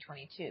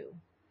 2022.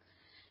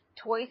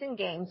 Toys and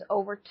games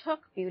overtook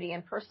beauty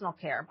and personal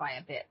care by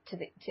a bit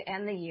to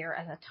end the year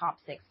as a top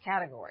 6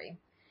 category.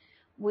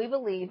 We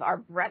believe our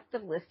breadth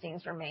of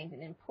listings remains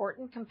an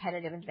important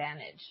competitive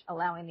advantage,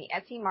 allowing the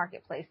Etsy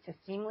marketplace to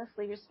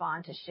seamlessly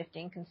respond to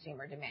shifting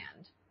consumer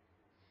demand.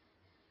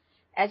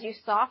 As you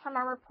saw from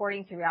our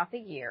reporting throughout the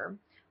year,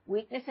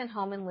 weakness in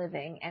home and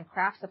living and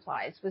craft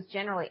supplies was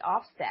generally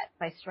offset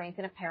by strength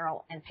in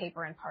apparel and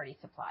paper and party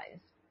supplies.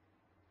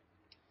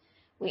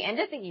 We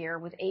ended the year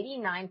with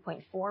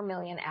 89.4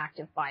 million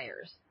active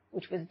buyers,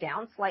 which was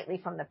down slightly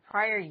from the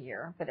prior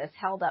year, but has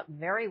held up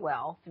very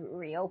well through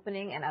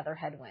reopening and other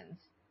headwinds.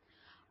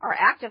 Our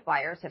active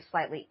buyers have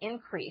slightly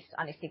increased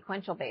on a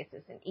sequential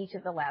basis in each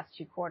of the last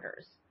 2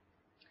 quarters.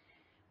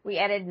 We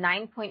added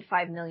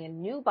 9.5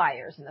 million new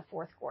buyers in the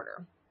fourth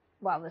quarter.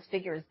 While this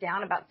figure is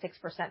down about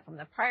 6% from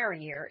the prior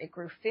year, it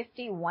grew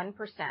 51%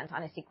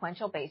 on a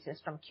sequential basis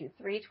from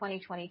Q3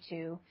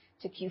 2022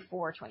 to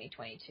Q4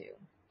 2022.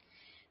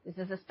 This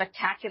is a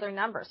spectacular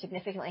number,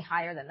 significantly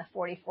higher than the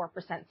 44%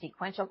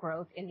 sequential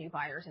growth in new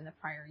buyers in the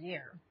prior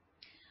year.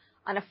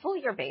 On a full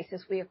year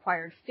basis, we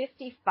acquired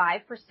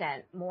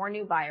 55% more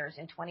new buyers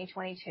in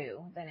 2022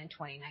 than in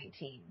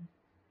 2019.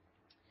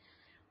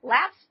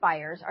 Lapsed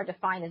buyers are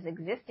defined as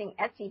existing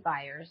Etsy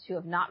buyers who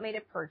have not made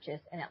a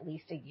purchase in at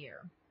least a year.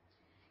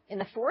 In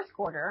the fourth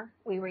quarter,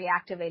 we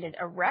reactivated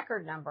a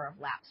record number of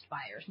lapsed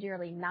buyers,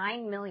 nearly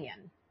 9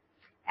 million.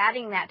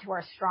 Adding that to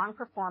our strong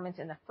performance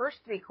in the first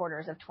 3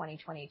 quarters of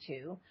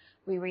 2022,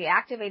 we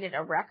reactivated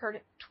a record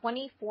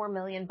 24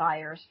 million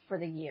buyers for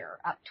the year,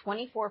 up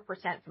 24%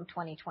 from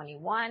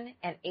 2021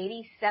 and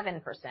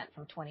 87%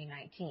 from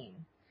 2019.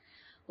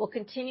 We'll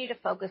continue to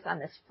focus on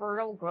this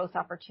fertile growth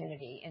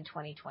opportunity in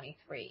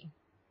 2023.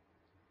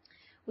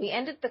 We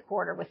ended the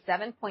quarter with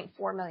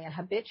 7.4 million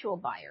habitual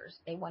buyers,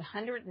 a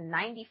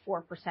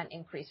 194%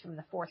 increase from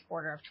the fourth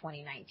quarter of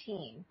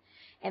 2019,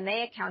 and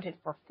they accounted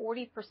for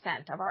 40%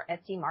 of our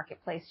Etsy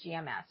marketplace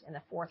GMS in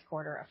the fourth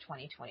quarter of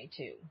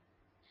 2022.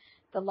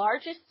 The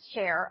largest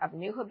share of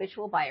new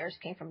habitual buyers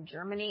came from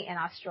Germany and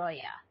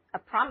Australia, a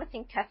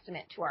promising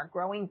testament to our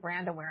growing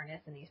brand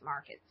awareness in these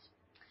markets.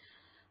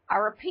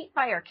 Our repeat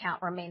buyer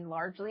count remained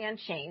largely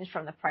unchanged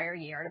from the prior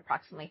year at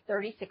approximately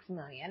 36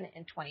 million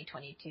in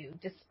 2022,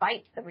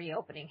 despite the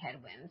reopening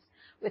headwinds,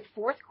 with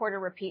fourth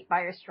quarter repeat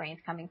buyer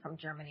strength coming from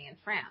Germany and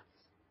France.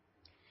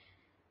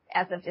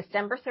 As of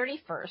December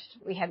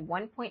 31st, we had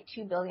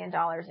 $1.2 billion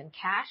in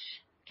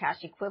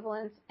cash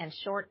equivalents, and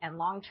short and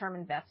long-term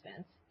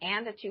investments,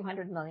 and a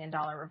 $200 million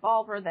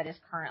revolver that is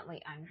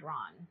currently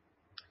undrawn.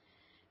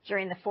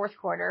 During the fourth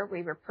quarter,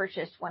 we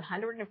repurchased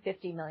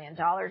 $150 million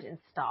in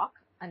stock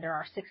under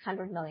our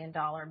 $600 million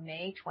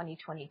May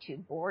 2022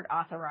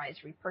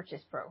 board-authorized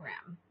repurchase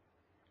program.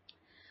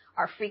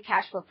 Our free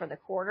cash flow for the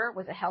quarter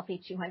was a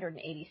healthy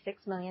 $286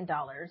 million,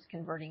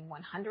 converting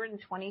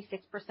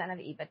 126% of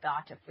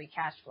EBITDA to free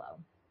cash flow.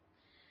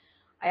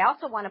 I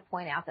also want to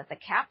point out that the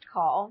capped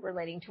call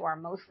relating to our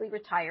mostly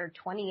retired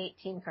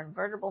 2018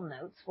 convertible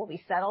notes will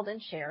be settled in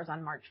shares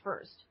on March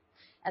 1st.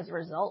 As a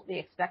result, we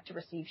expect to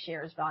receive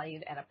shares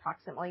valued at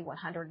approximately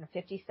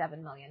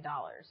 $157 million.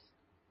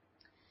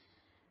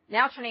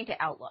 Now turning to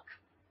outlook.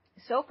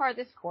 So far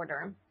this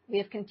quarter, we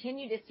have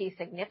continued to see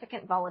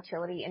significant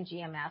volatility in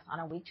GMS on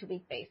a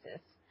week-to-week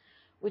basis,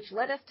 which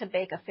led us to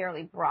bake a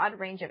fairly broad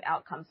range of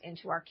outcomes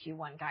into our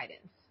Q1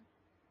 guidance.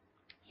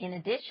 In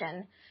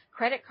addition,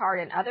 credit card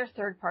and other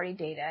third-party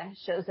data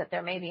shows that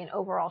there may be an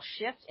overall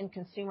shift in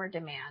consumer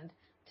demand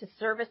to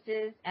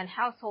services and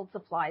household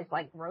supplies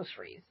like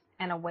groceries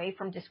and away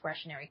from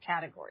discretionary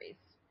categories.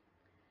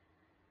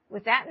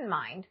 With that in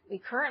mind, we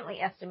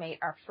currently estimate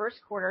our first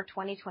quarter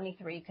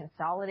 2023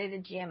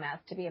 consolidated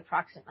GMS to be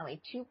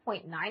approximately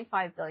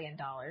 $2.95 billion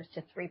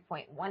to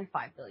 $3.15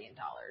 billion.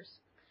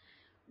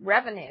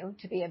 Revenue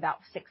to be about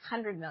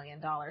 $600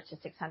 million to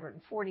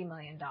 $640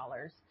 million,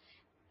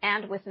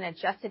 and with an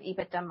adjusted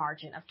EBITDA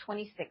margin of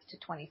 26 to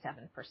 27%.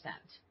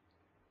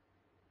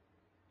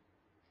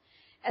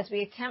 As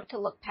we attempt to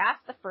look past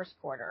the first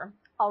quarter,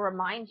 I'll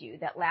remind you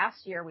that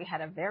last year we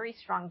had a very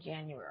strong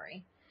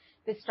January.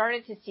 We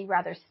started to see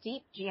rather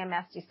steep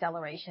GMS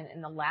deceleration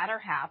in the latter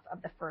half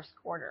of the first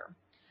quarter,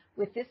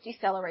 with this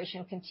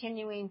deceleration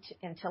continuing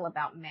until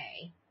about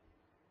May.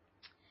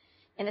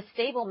 In a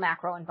stable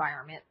macro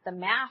environment, the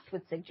math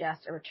would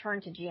suggest a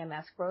return to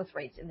GMS growth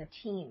rates in the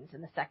teens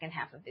in the second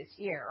half of this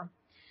year.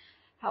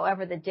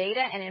 However, the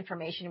data and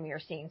information we are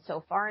seeing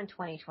so far in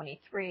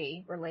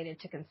 2023 related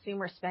to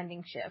consumer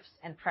spending shifts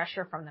and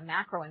pressure from the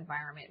macro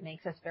environment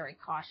makes us very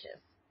cautious.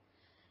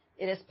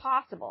 It is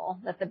possible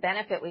that the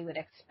benefit we would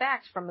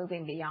expect from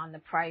moving beyond the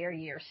prior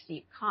year's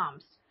steep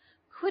comps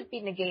could be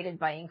negated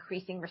by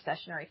increasing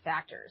recessionary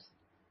factors.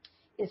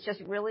 It's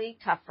just really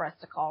tough for us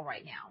to call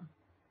right now.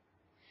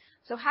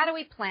 So how do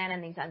we plan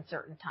in these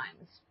uncertain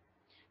times?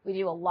 We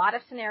do a lot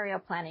of scenario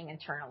planning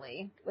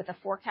internally with a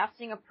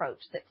forecasting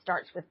approach that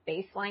starts with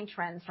baseline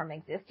trends from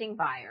existing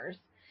buyers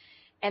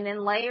and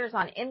then layers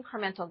on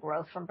incremental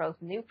growth from both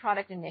new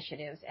product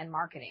initiatives and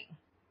marketing.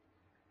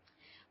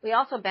 We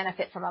also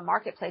benefit from a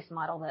marketplace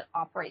model that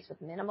operates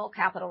with minimal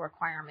capital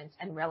requirements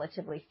and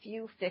relatively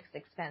few fixed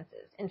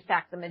expenses. In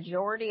fact, the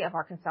majority of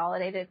our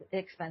consolidated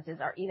expenses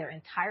are either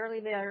entirely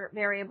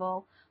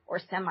variable or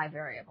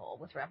semi-variable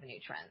with revenue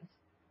trends.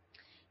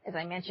 As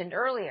I mentioned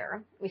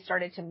earlier, we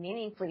started to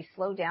meaningfully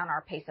slow down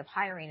our pace of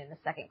hiring in the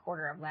second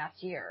quarter of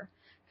last year,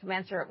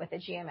 commensurate with the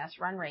GMS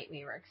run rate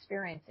we were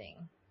experiencing.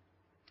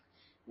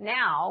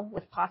 Now,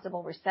 with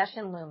possible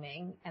recession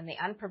looming and the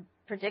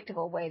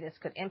unpredictable way this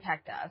could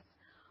impact us,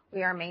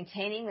 we are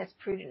maintaining this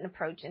prudent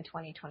approach in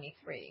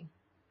 2023.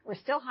 We're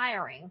still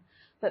hiring,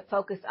 but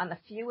focused on the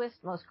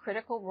fewest, most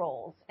critical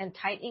roles and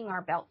tightening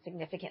our belt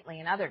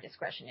significantly in other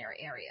discretionary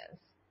areas.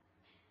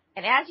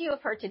 And as you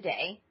have heard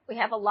today, we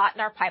have a lot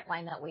in our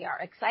pipeline that we are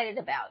excited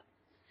about.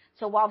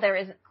 So while there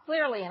is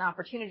clearly an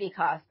opportunity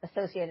cost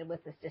associated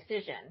with this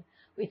decision,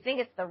 we think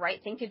it's the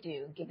right thing to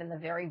do given the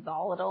very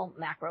volatile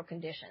macro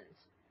conditions.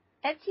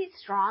 Etsy's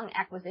strong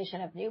acquisition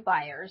of new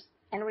buyers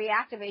and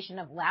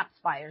reactivation of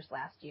lapsed buyers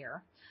last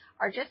year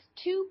are just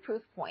two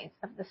proof points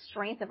of the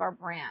strength of our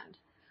brand,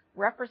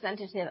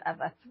 representative of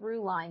a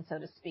through line, so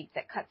to speak,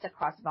 that cuts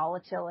across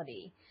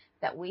volatility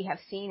that we have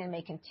seen and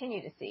may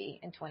continue to see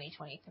in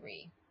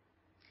 2023.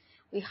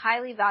 We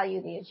highly value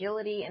the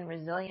agility and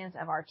resilience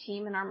of our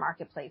team and our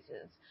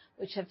marketplaces,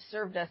 which have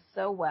served us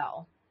so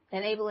well,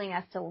 enabling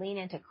us to lean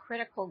into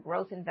critical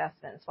growth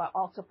investments while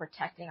also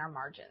protecting our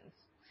margins.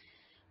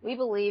 We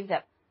believe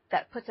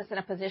that puts us in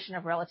a position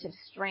of relative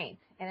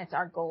strength, and it's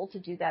our goal to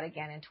do that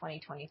again in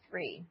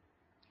 2023.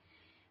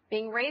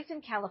 Being raised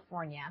in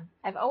California,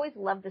 I've always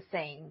loved the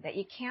saying that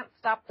you can't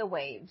stop the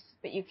waves,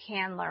 but you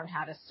can learn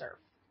how to surf.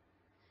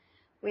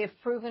 We have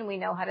proven we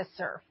know how to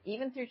surf,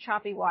 even through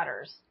choppy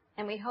waters,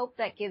 and we hope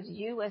that gives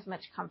you as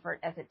much comfort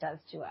as it does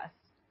to us.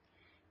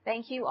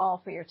 Thank you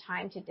all for your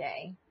time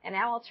today, and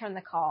now I'll turn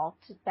the call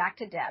back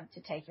to Deb to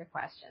take your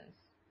questions.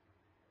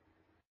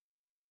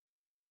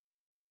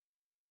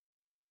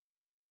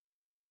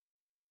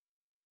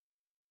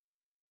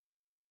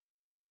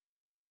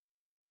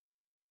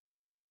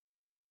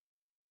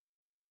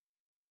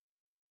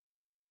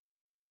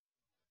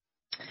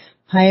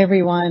 Hi,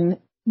 everyone.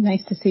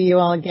 Nice to see you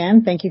all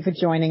again. Thank you for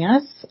joining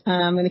us.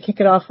 I'm going to kick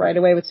it off right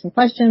away with some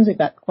questions. We've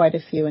got quite a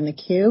few in the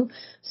queue.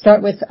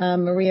 Start with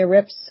Maria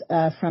Ripps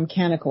from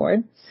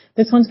Canaccord.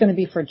 This one's going to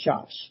be for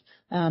Josh.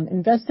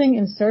 Investing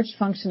in search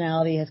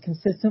functionality has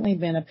consistently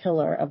been a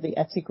pillar of the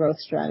Etsy growth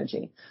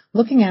strategy.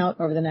 Looking out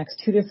over the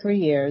next 2 to 3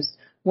 years,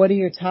 what are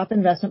your top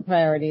investment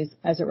priorities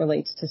as it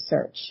relates to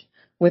search?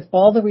 With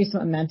all the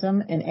recent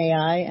momentum in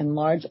AI and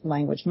large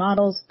language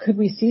models, could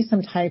we see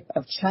some type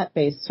of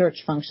chat-based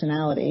search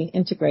functionality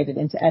integrated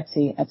into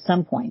Etsy at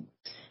some point?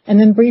 And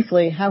then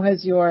briefly, how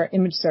has your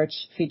image search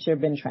feature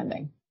been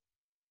trending?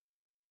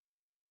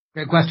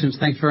 Great questions.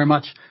 Thanks very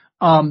much.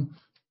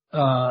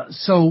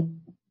 So,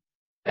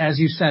 as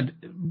you said,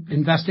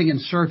 investing in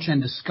search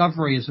and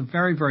discovery is a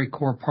very, very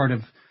core part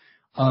of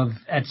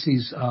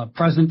Etsy's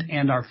present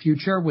and our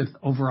future, with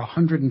over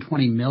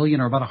 120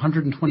 million or about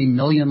 120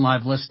 million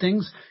live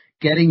listings.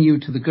 Getting you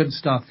to the good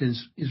stuff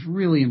is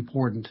really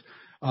important.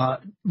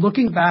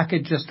 Looking back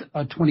at just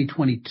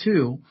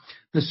 2022,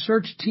 the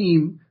search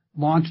team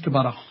launched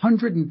about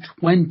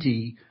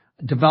 120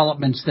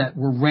 developments that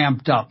were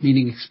ramped up,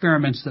 meaning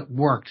experiments that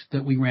worked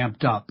that we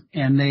ramped up.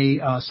 And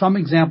some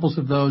examples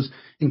of those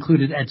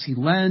included Etsy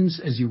Lens,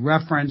 as you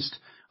referenced,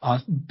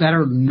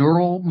 better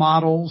neural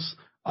models,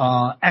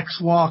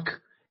 XWalk,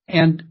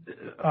 and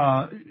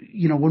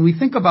when we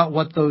think about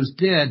what those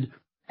did,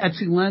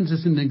 Etsy Lens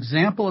is an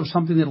example of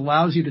something that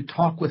allows you to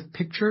talk with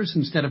pictures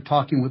instead of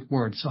talking with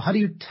words. So how do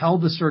you tell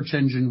the search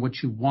engine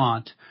what you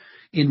want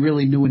in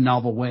really new and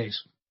novel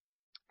ways?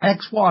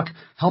 XWalk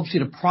helps you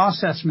to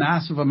process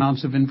massive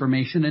amounts of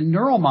information, and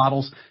neural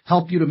models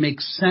help you to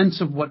make sense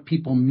of what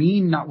people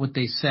mean, not what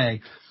they say.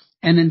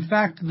 And in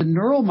fact, the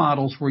neural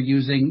models we're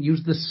using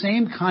use the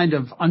same kind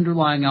of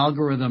underlying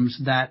algorithms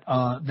that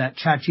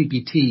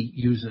ChatGPT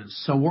uses.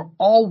 So we're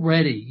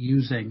already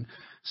using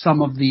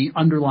some of the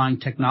underlying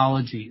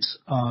technologies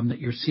that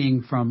you're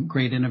seeing from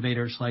great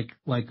innovators like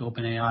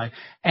OpenAI,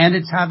 and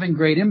it's having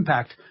great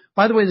impact.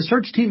 By the way, the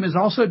search team is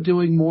also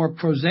doing more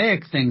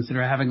prosaic things that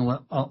are having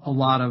a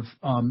lot of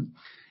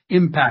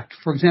impact.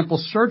 For example,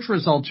 search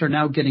results are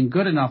now getting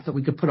good enough that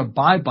we could put a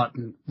buy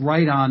button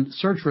right on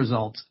search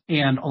results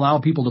and allow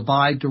people to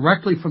buy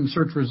directly from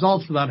search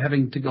results without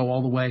having to go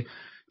all the way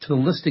to the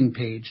listing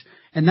page.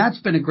 And that's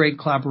been a great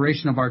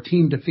collaboration of our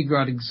team to figure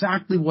out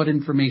exactly what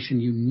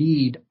information you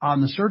need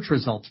on the search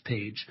results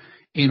page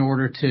in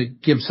order to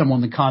give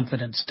someone the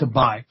confidence to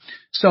buy.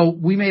 So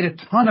we made a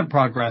ton of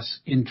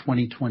progress in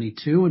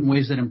 2022 in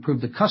ways that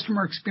improved the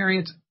customer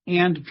experience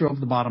and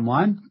drove the bottom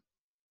line.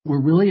 We're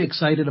really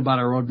excited about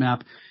our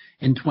roadmap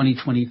in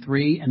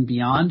 2023 and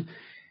beyond.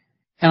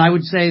 And I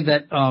would say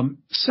that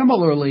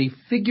similarly,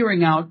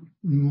 figuring out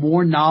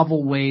more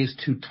novel ways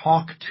to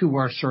talk to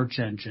our search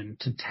engine,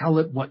 to tell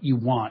it what you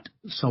want.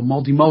 So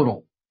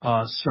multimodal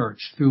search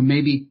through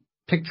maybe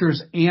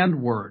pictures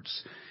and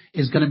words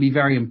is going to be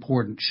very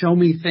important. Show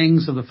me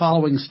things of the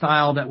following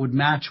style that would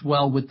match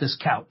well with this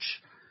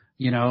couch,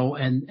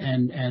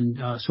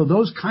 so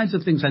those kinds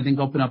of things I think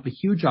open up a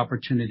huge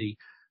opportunity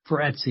for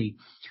Etsy.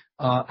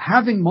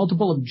 Having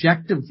multiple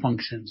objective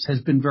functions has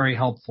been very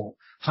helpful.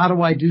 How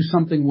do I do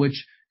something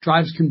which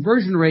drives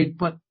conversion rate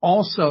but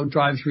also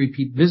drives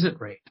repeat visit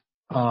rate?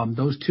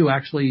 Those two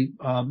actually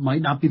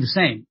might not be the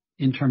same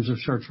in terms of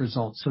search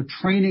results. So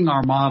training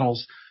our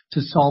models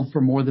to solve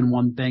for more than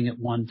one thing at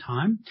one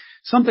time.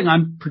 Something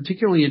I'm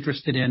particularly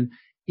interested in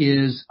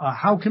is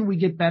how can we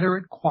get better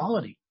at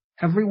quality?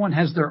 Everyone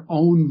has their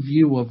own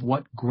view of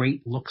what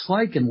great looks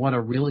like and what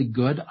a really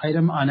good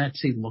item on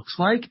Etsy looks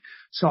like.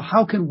 So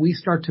how can we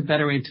start to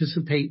better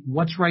anticipate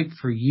what's right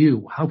for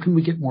you? How can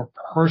we get more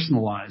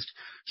personalized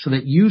so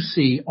that you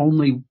see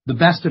only the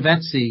best of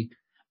Etsy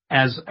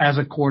as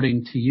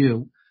according to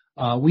you?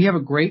 We have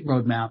a great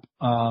roadmap,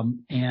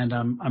 and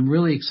I'm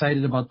really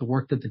excited about the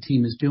work that the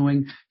team is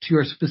doing. To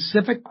your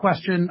specific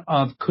question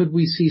of could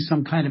we see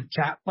some kind of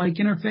chat-like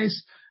interface?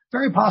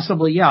 Very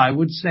possibly, yeah. I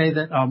would say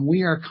that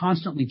we are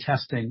constantly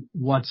testing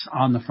what's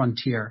on the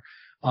frontier.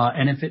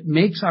 And if it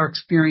makes our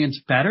experience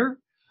better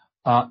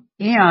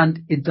and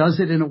it does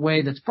it in a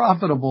way that's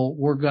profitable,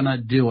 we're going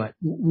to do it.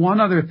 One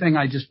other thing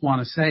I just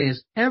want to say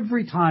is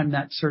every time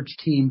that search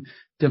team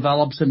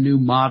develops a new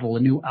model, a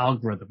new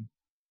algorithm,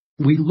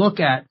 we look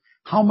at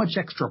how much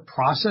extra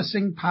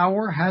processing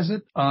power has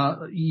it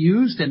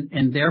used,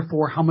 and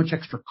therefore how much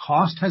extra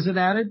cost has it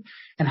added,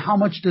 and how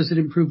much does it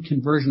improve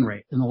conversion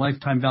rate and the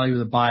lifetime value of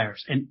the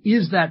buyers, and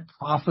is that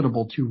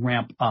profitable to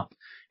ramp up?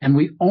 And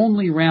we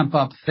only ramp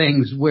up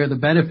things where the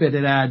benefit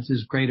it adds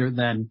is greater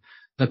than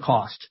the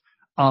cost.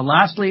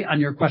 Lastly, on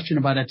your question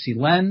about Etsy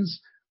Lens,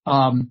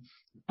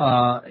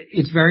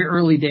 it's very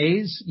early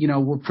days.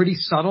 We're pretty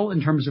subtle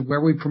in terms of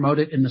where we promote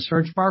it in the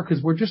search bar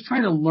because we're just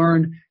trying to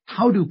learn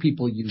how do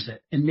people use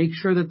it, and make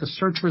sure that the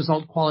search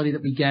result quality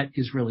that we get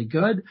is really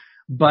good.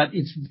 But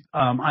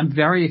I'm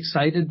very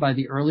excited by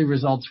the early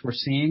results we're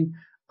seeing,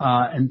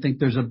 and think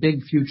there's a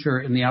big future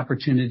in the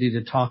opportunity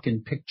to talk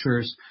in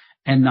pictures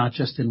and not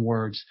just in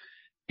words.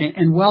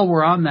 And while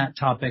we're on that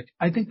topic,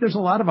 I think there's a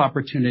lot of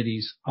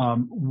opportunities.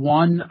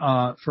 One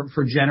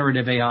for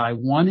generative AI.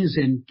 One is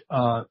in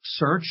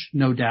search,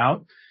 no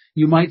doubt.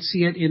 You might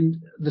see it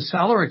in the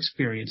seller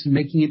experience and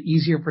making it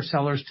easier for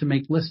sellers to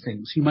make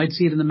listings. You might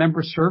see it in the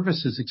member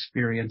services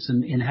experience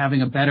and in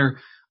having a better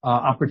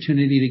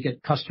opportunity to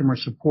get customer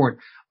support.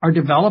 Our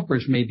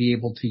developers may be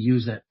able to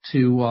use it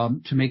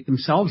to make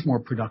themselves more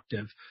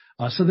productive.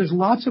 So there's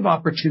lots of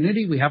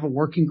opportunity. We have a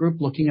working group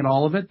looking at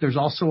all of it. There's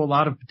also a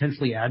lot of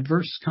potentially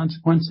adverse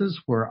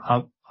consequences. We're,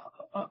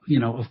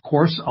 of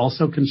course,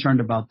 also concerned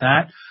about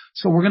that.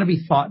 So we're going to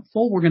be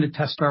thoughtful. We're going to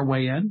test our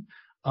way in.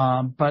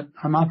 But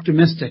I'm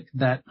optimistic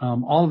that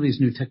all of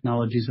these new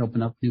technologies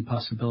open up new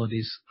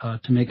possibilities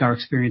to make our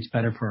experience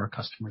better for our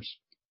customers.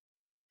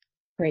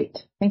 Great.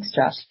 Thanks,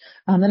 Josh.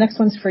 The next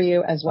one's for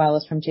you as well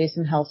as from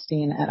Jason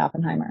Helfstein at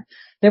Oppenheimer.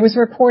 There was a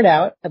report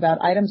out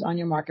about items on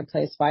your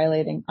marketplace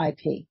violating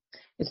IP.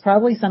 It's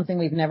probably something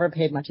we've never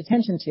paid much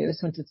attention to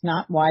since it's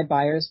not why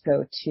buyers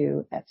go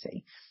to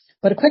Etsy.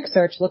 But a quick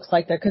search looks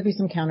like there could be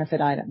some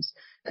counterfeit items.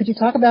 Could you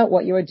talk about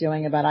what you are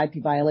doing about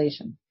IP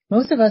violation?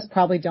 Most of us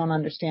probably don't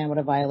understand what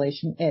a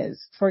violation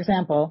is. For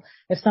example,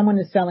 if someone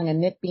is selling a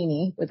knit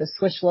beanie with a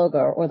Swish logo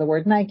or the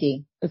word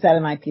Nike, is that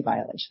an IP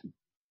violation?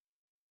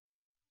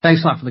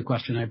 Thanks a lot for the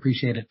question. I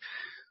appreciate it.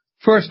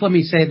 First, let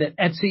me say that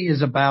Etsy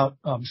is about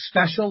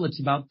special. It's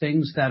about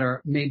things that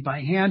are made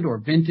by hand or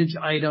vintage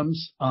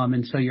items.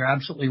 And so you're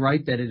absolutely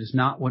right that it is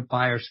not what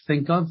buyers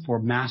think of for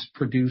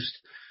mass-produced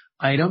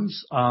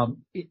items.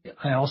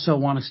 I also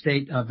want to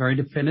state very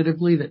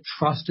definitively that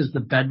trust is the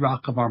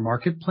bedrock of our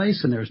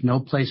marketplace, and there's no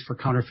place for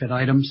counterfeit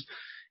items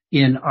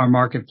in our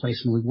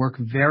marketplace. And we work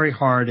very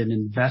hard and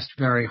invest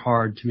very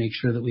hard to make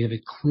sure that we have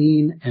a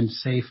clean and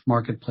safe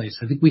marketplace.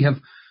 I think we have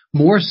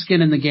more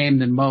skin in the game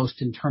than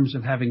most in terms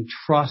of having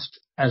trust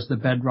as the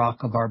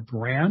bedrock of our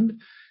brand,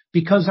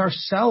 because our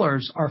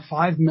sellers are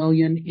 5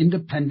 million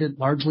independent,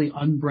 largely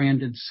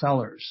unbranded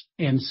sellers.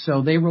 And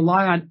so they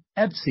rely on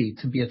Etsy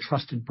to be a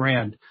trusted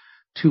brand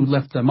to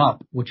lift them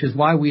up, which is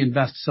why we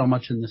invest so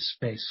much in this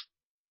space.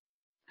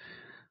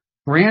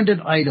 Branded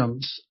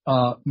items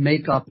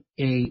make up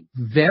a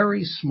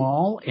very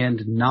small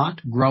and not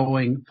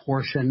growing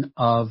portion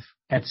of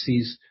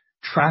Etsy's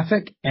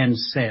traffic and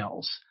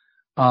sales.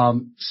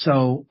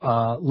 So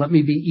let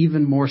me be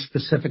even more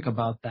specific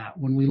about that.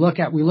 When we looked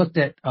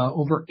at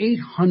over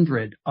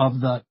 800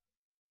 of the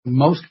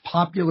most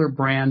popular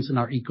brands in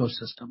our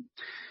ecosystem,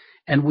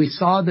 and we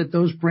saw that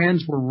those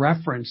brands were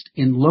referenced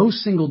in low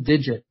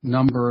single-digit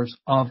numbers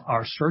of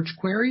our search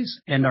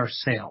queries and our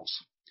sales.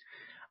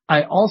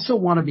 I also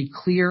want to be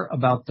clear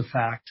about the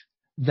fact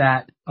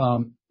that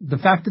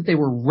they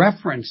were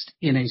referenced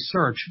in a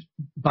search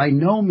by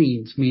no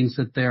means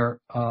that they're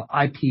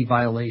IP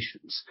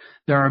violations.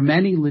 There are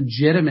many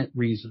legitimate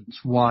reasons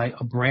why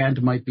a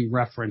brand might be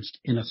referenced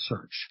in a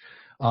search.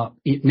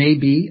 It may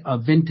be a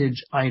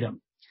vintage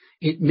item.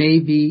 It may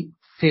be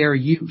fair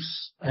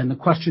use. And the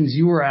questions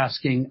you were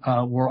asking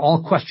were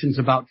all questions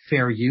about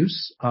fair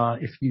use.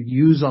 If you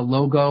use a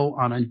logo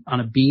on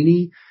a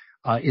beanie,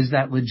 is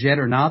that legit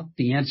or not?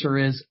 The answer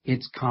is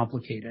it's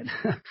complicated.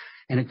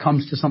 And it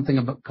comes to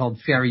something called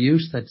fair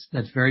use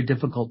that's very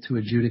difficult to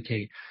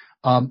adjudicate.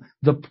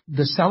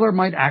 The seller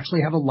might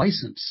actually have a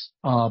license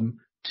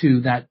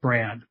to that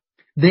brand.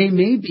 They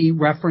may be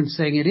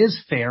referencing it is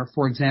fair,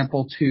 for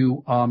example,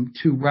 to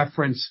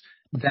reference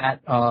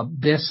that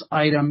this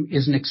item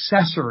is an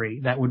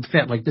accessory that would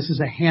fit. Like this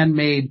is a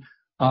handmade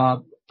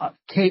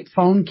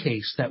phone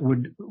case that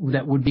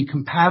would be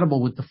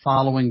compatible with the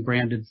following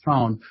branded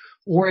phone.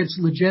 Or it's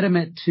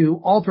legitimate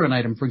to alter an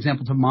item, for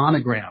example, to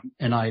monogram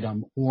an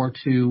item, or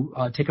to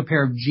take a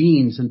pair of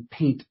jeans and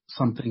paint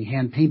something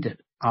hand-painted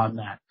on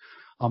that.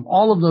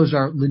 All of those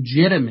are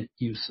legitimate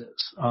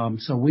uses.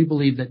 So we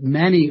believe that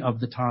many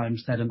of the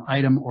times that an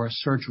item or a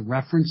search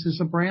references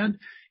a brand,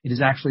 it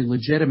is actually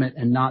legitimate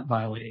and not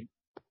violating.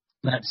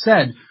 That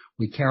said,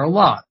 we care a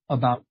lot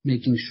about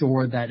making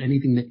sure that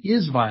anything that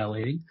is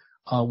violating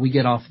we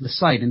get off the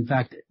site. In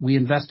fact, we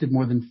invested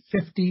more than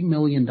 $50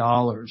 million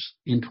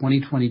in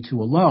 2022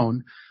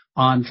 alone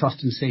on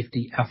trust and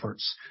safety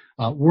efforts,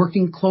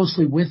 working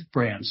closely with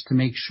brands to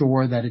make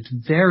sure that it's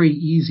very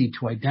easy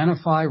to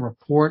identify,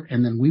 report,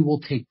 and then we will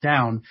take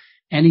down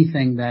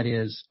anything that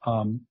is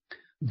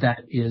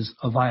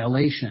a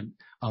violation.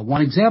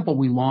 One example,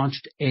 we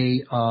launched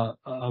a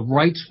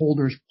rights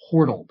holders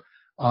portal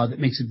that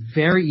makes it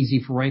very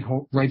easy for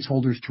rights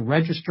holders to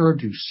register,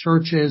 do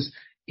searches,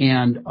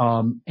 and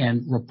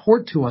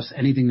report to us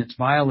anything that's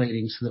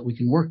violating so that we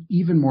can work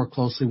even more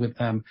closely with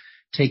them,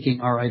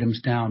 taking our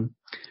items down.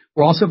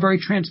 We're also very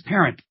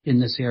transparent in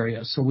this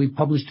area. So we've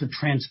published a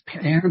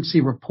transparency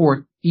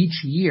report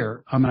each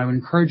year. I would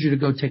encourage you to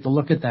go take a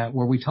look at that,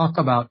 where we talk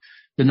about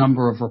the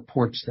number of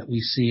reports that we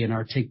see in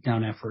our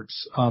takedown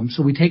efforts.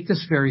 So we take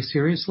this very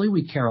seriously.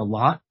 We care a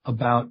lot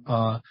about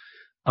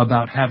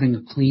having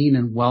a clean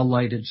and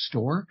well-lighted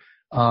store.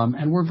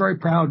 And we're very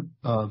proud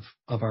of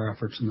our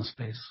efforts in the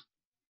space.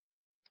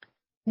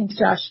 Thanks,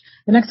 Josh.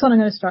 The next one I'm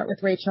going to start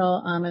with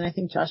Rachel, and I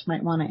think Josh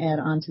might want to add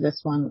on to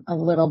this one a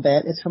little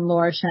bit. It's from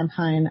Laura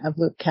Champagne of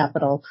Loop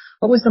Capital.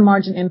 What was the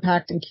margin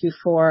impact in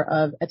Q4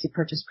 of Etsy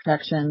Purchase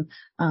Protection?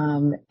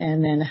 And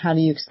then how do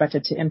you expect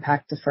it to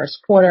impact the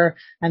first quarter?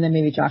 And then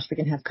maybe Josh, we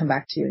can come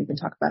back to you. You can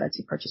talk about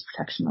Etsy Purchase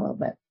Protection a little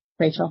bit.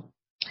 Rachel.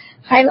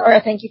 Hi,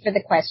 Laura. Thank you for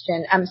the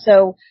question.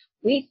 So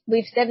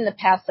we've said in the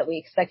past that we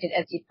expected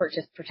Etsy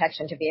Purchase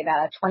Protection to be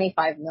about a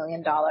 $25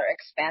 million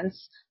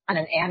expense on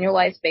an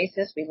annualized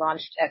basis. We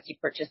launched Etsy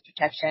Purchase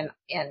Protection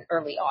in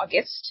early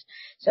August.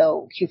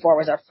 So Q4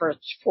 was our first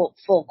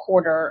full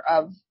quarter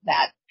of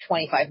that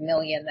 25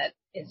 million that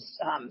is,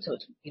 so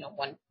it's,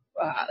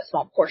 a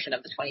small portion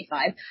of the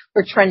 25.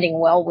 We're trending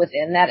well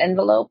within that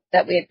envelope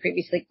that we had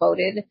previously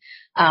quoted.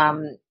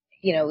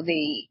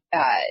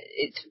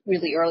 It's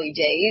really early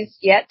days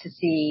yet to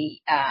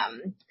see,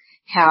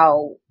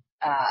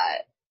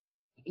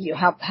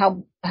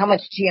 how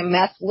much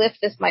GMS lift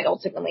this might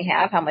ultimately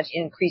have, how much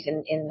increase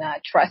in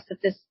trust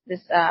that this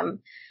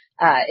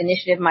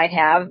initiative might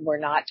have. We're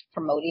not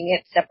promoting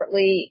it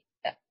separately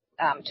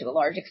to a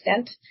large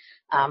extent.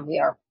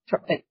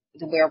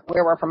 Where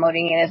we're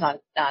promoting it is on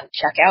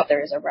checkout.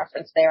 There is a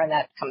reference there, and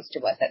that comes to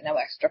us at no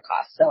extra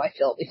cost. So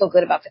we feel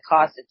good about the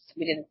cost.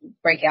 We didn't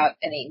break out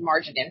any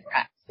margin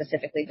impact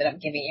specifically, but I'm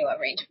giving you a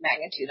range of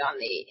magnitude on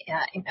the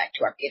impact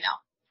to our P&L.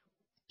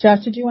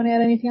 Josh, did you want to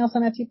add anything else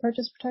on Etsy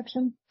Purchase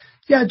Protection?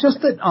 Yeah,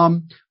 just that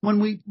when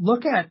we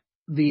look at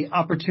the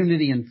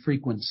opportunity and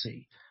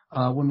frequency,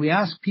 when we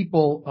ask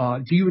people,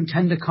 do you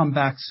intend to come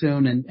back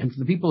soon? And for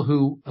the people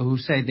who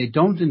say they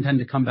don't intend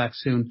to come back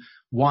soon,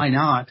 why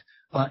not?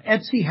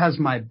 Etsy has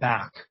my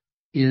back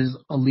is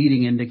a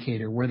leading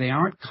indicator where they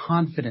aren't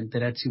confident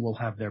that Etsy will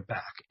have their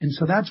back. And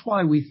so that's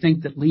why we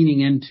think that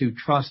leaning into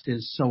trust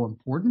is so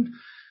important.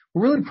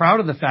 We're really proud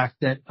of the fact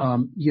that,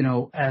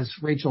 as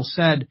Rachel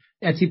said,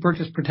 Etsy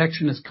Purchase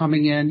Protection is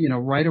coming in,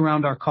 right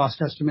around our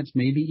cost estimates,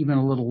 maybe even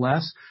a little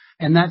less.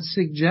 And that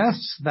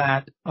suggests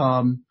that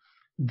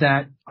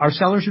our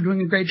sellers are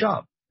doing a great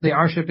job. They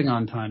are shipping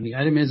on time. The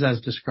item is as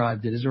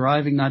described. It is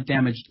arriving not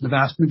damaged the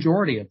vast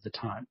majority of the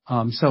time.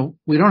 So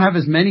we don't have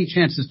as many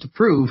chances to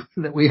prove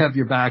that we have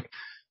your back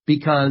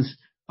because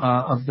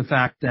of the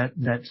fact that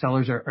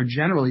sellers are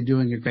generally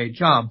doing a great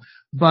job.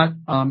 But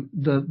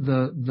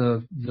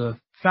the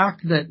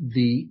fact that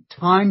the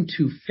time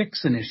to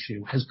fix an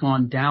issue has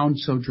gone down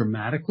so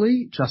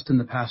dramatically just in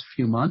the past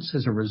few months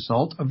as a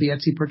result of the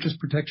Etsy Purchase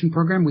Protection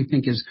program, we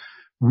think is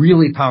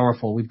really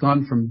powerful. We've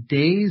gone from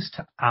days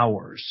to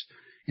hours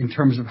in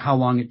terms of how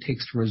long it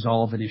takes to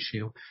resolve an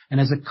issue. And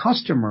as a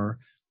customer,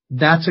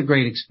 that's a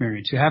great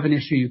experience. You have an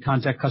issue, you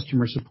contact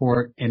customer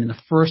support, and in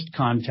the first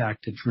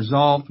contact, it's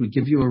resolved. We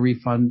give you a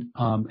refund,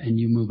 and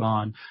you move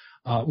on.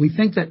 We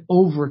think that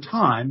over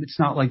time, it's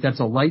not like that's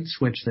a light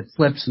switch that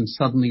flips and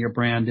suddenly your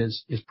brand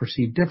is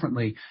perceived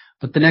differently.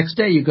 But the next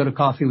day you go to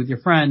coffee with your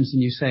friends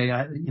and you say,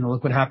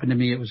 look what happened to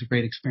me. It was a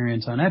great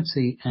experience on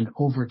Etsy. And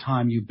over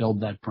time you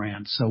build that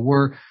brand. So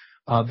we're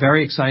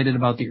very excited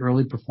about the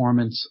early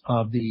performance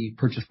of the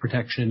purchase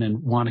protection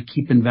and want to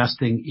keep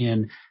investing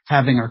in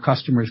having our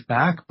customers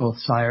back, both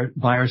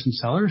buyers and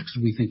sellers,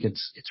 because we think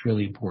it's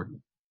really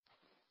important.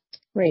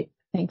 Great.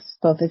 Thanks,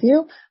 both of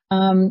you.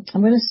 I'm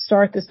going to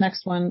start this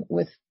next one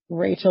with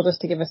Rachel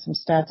just to give us some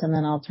stats, and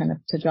then I'll turn it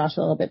to Josh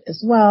a little bit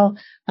as well.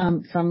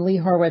 From Lee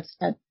Horowitz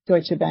at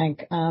Deutsche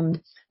Bank.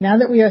 Now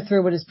that we are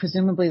through what is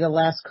presumably the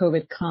last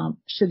COVID comp,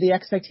 should the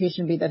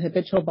expectation be that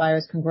habitual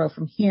buyers can grow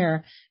from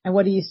here? And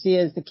what do you see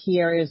as the key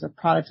areas of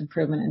product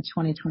improvement in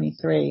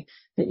 2023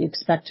 that you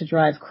expect to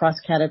drive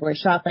cross-category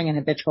shopping and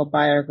habitual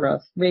buyer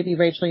growth? Maybe,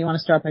 Rachel, you want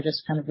to start by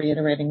just kind of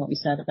reiterating what we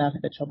said about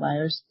habitual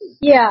buyers?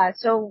 Yeah.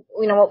 So,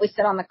 what we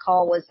said on the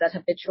call was that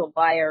habitual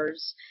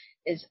buyers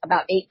is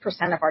about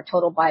 8% of our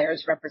total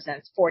buyers,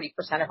 represents 40%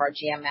 of our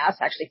GMS.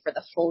 Actually, for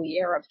the full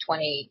year of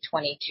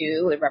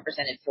 2022, it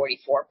represented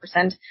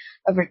 44%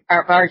 of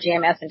our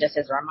GMS. And just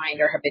as a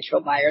reminder,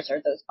 habitual buyers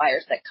are those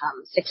buyers that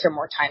come 6 or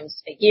more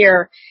times a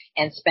year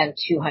and spend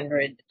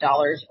 $200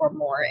 or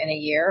more in a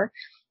year.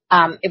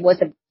 It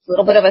was a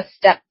little bit of a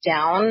step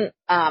down,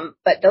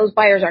 but those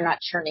buyers are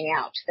not churning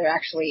out. They're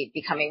actually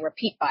becoming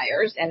repeat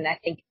buyers. And I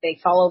think they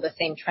follow the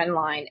same trend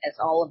line as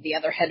all of the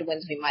other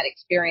headwinds we might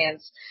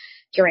experience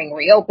during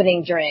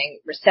reopening, during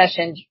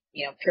recession,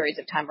 periods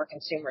of time where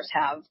consumers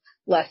have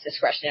less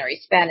discretionary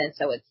spend. And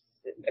so it's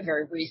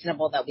very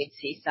reasonable that we'd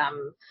see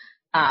some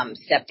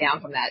step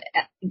down from that.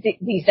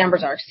 These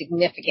numbers are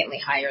significantly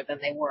higher than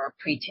they were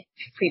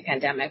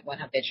pre-pandemic when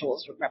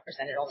habituals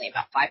represented only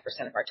about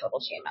 5% of our total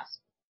GMS.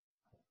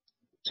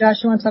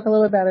 Josh, you want to talk a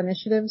little bit about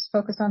initiatives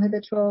focused on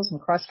habituals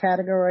and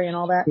cross-category and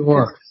all that?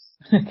 Sure.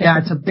 Yeah,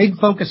 it's a big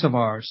focus of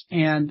ours.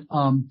 And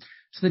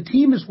So the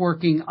team is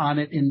working on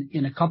it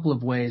in a couple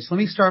of ways. Let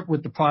me start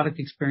with the product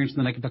experience, and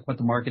then I can talk about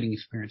the marketing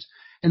experience.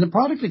 In the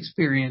product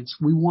experience,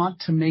 we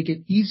want to make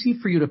it easy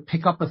for you to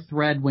pick up a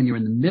thread when you're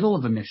in the middle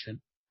of a mission,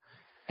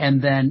 and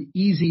then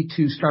easy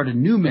to start a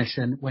new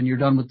mission when you're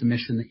done with the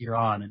mission that you're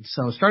on. And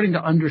so starting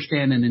to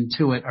understand and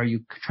intuit, are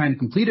you trying to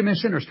complete a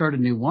mission or start a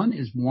new one,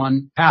 is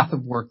one path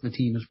of work the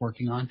team is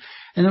working on.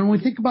 And then when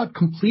we think about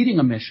completing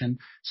a mission,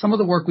 some of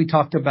the work we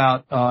talked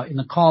about in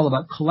the call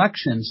about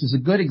collections is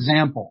a good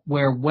example,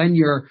 where when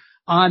you're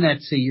on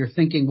Etsy, you're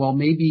thinking, well,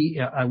 maybe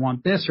I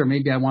want this or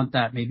maybe I want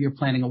that. Maybe you're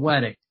planning a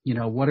wedding.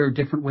 What are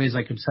different ways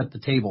I could set the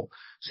table?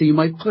 So you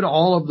might put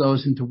all of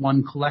those into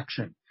one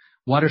collection.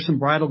 What are some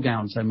bridal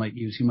gowns I might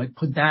use? You might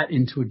put that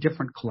into a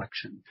different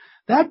collection.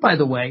 That, by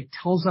the way,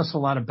 tells us a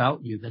lot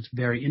about you. That's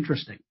very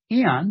interesting.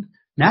 And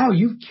now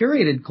you've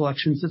curated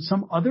collections that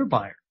some other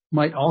buyer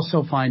might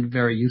also find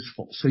very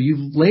useful. So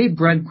you've laid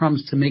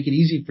breadcrumbs to make it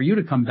easy for you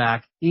to come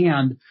back,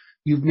 and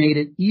you've made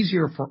it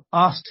easier for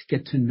us to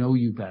get to know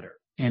you better.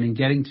 And in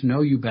getting to know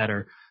you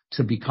better,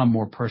 to become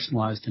more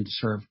personalized and to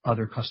serve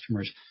other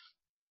customers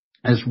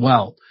as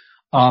well.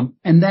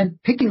 And then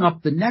picking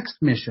up the next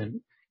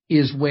mission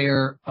is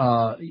where,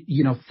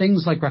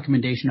 things like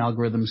recommendation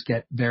algorithms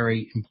get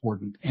very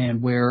important,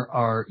 and where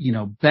our,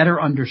 better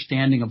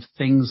understanding of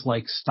things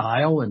like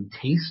style and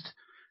taste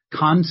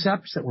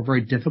concepts that were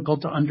very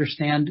difficult to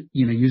understand,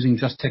 using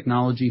just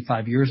technology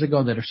 5 years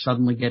ago, that are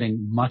suddenly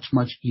getting much,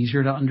 much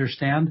easier to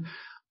understand.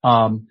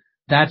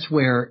 That's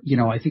where,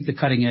 I think the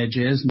cutting edge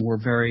is, and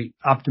we're very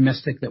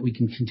optimistic that we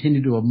can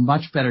continue to do a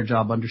much better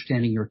job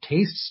understanding your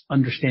tastes,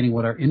 understanding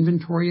what our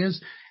inventory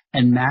is,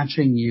 and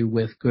matching you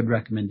with good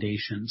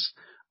recommendations.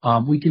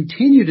 We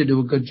continue to do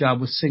a good job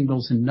with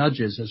signals and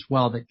nudges as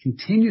well. That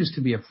continues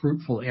to be a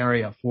fruitful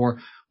area for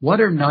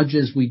what are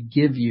nudges we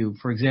give you,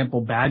 for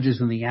example,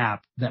 badges in the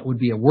app that would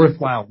be a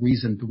worthwhile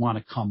reason to want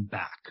to come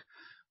back.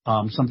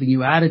 Something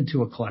you added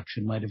to a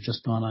collection might have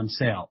just gone on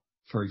sale,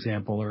 for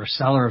example, or a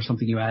seller of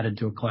something you added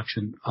to a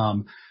collection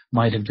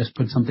might have just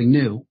put something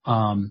new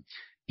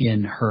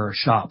in her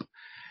shop.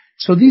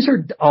 So these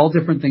are all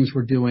different things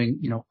we're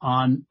doing,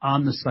 on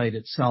the site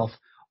itself.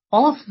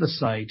 Off the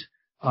site,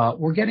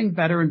 we're getting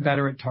better and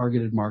better at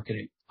targeted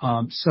marketing.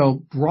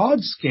 So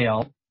broad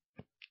scale,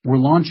 we're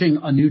launching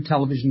a new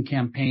television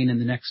campaign in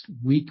the next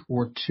week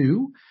or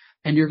two,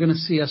 and you're going to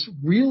see us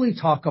really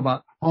talk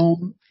about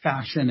home,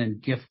 fashion,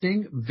 and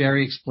gifting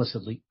very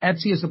explicitly.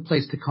 Etsy is a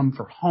place to come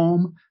for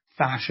home,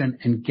 fashion,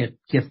 and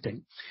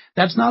gifting.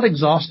 That's not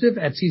exhaustive.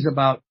 Etsy's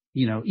about,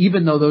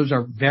 even though those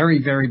are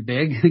very, very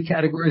big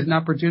categories and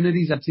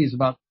opportunities, Etsy is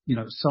about,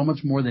 so much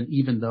more than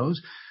even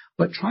those.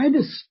 But trying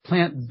to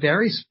plant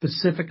very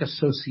specific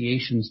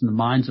associations in the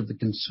minds of the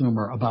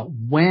consumer about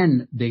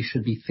when they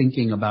should be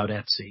thinking about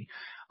Etsy.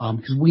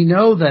 Because we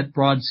know that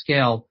broad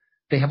scale,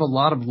 they have a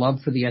lot of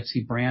love for the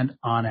Etsy brand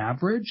on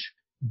average.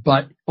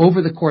 But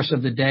over the course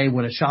of the day,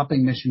 when a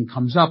shopping mission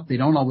comes up, they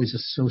don't always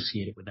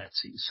associate it with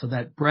Etsy. So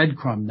that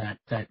breadcrumb,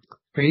 that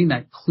creating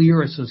that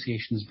clear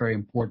association is very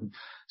important.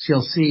 So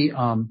you'll see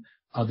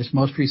this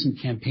most recent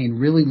campaign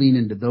really lean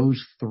into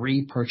those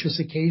 3 purchase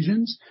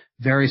occasions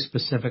very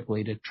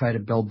specifically to try to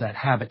build that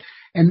habit.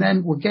 And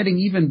then we're getting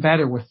even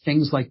better with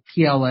things like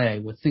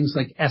PLA, with things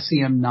like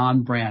SEM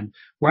non-brand.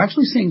 We're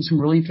actually seeing some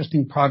really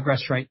interesting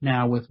progress right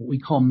now with what we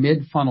call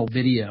mid-funnel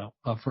video,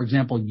 for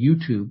example,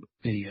 YouTube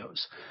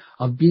videos,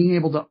 of being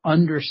able to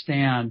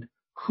understand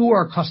who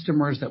are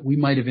customers that we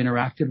might have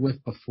interacted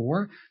with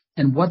before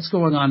and what's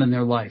going on in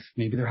their life.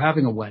 Maybe they're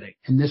having a wedding,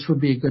 and this would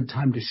be a good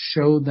time to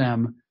show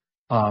them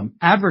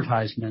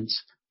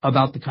advertisements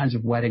about the kinds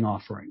of wedding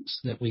offerings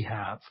that we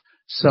have.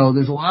 So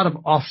there's a lot of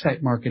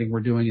off-site marketing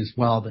we're doing as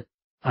well that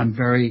I'm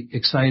very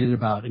excited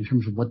about in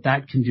terms of what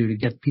that can do to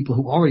get people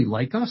who already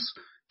like us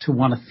to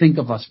want to think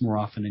of us more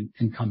often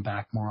and come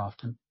back more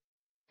often.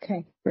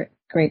 Okay,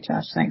 great,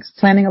 Josh. Thanks.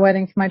 Planning a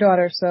wedding for my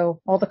daughter, so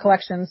all the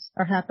collections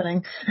are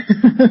happening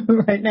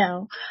right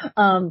now.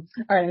 All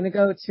right, I'm going to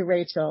go to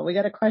Rachel. We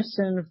got a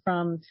question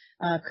from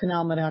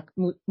Kunal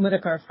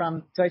Mudakar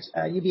from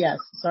UBS.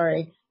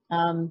 Sorry.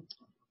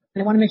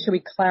 I want to make sure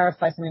we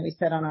clarify something we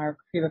said on our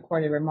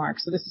pre-recorded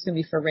remarks. So this is going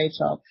to be for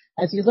Rachel.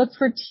 As you look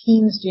for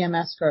Teams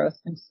GMS growth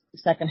in the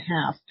second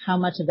half, how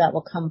much of that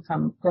will come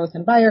from growth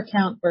in buyer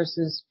count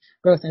versus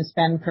growth in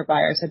spend per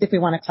buyer? So I think we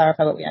want to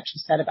clarify what we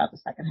actually said about the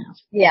second half.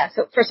 Yeah.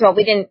 So first of all,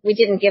 we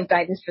didn't give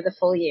guidance for the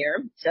full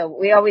year. So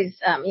we always,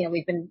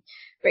 we've been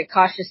very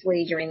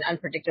cautiously during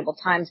unpredictable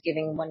times,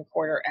 giving one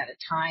quarter at a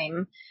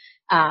time.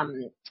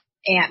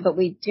 But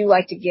we do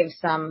like to give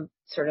some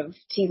sort of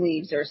tea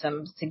leaves or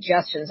some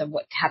suggestions of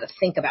how to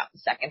think about the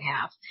second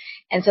half.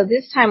 And so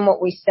this time what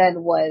we said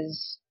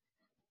was,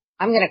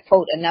 I'm going to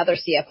quote another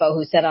CFO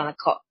who said on a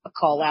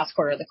call last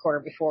quarter or the quarter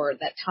before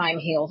that time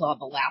heals all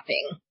the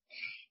lapping.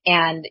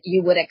 And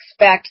you would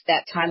expect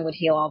that time would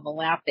heal all the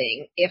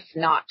lapping, if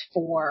not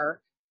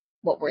for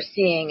what we're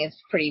seeing is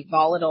pretty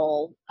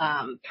volatile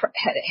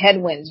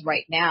headwinds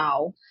right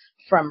now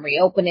from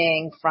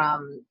reopening,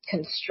 from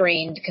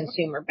constrained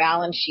consumer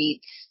balance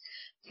sheets,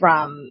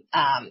 from,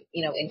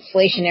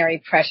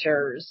 inflationary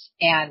pressures,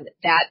 and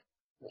that,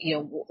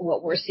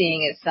 what we're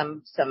seeing is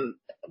some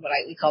what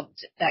we call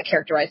that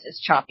characterized as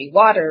choppy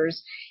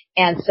waters.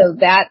 And so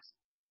that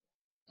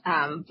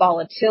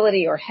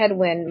volatility or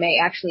headwind may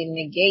actually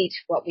negate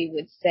what we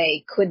would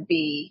say could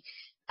be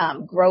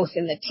growth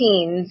in the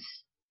teens,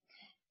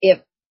 if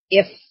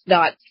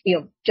not,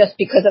 just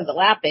because of the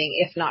lapping,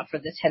 if not for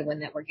this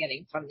headwind that we're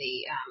getting from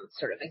the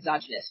sort of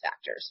exogenous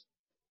factors.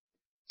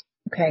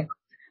 Okay,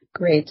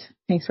 great.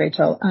 Thanks,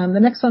 Rachel. The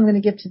next one I'm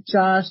going to give to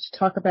Josh to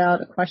talk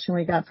about a question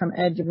we got from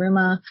Ed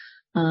Yaruma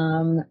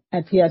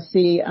at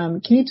PSC.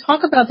 Can you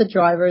talk about the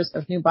drivers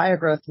of new buyer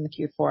growth in the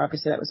Q4?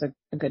 Obviously, that was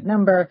a good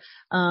number.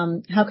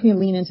 How can you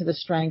lean into the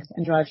strength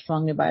and drive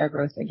strong new buyer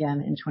growth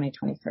again in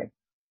 2023?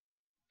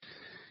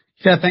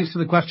 Yeah, thanks for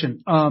the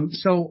question.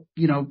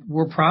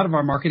 We're proud of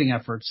our marketing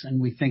efforts,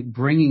 and we think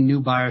bringing new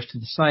buyers to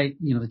the site,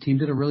 the team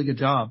did a really good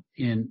job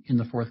in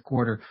the fourth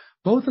quarter,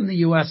 both in the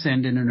U.S.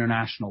 and in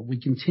international. We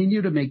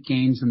continue to make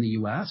gains in the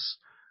U.S.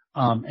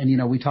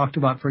 We talked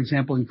about, for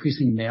example,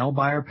 increasing male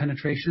buyer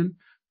penetration,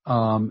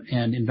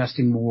 and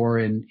investing more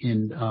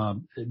in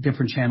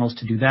different channels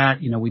to do that.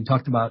 We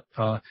talked about,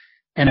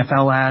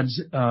 NFL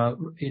ads,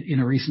 in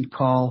a recent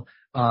call.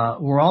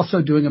 We're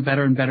also doing a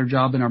better and better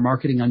job in our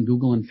marketing on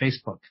Google and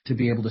Facebook to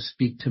be able to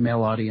speak to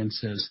male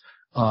audiences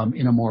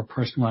in a more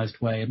personalized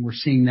way, and we're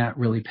seeing that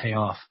really pay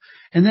off.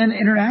 And then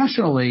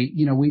internationally,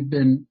 we've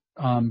been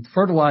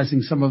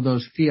fertilizing some of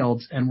those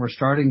fields, and we're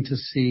starting to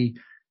see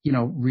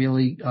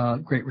really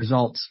great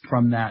results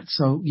from that.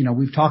 So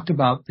we've talked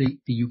about the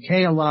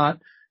UK a lot.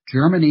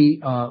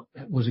 Germany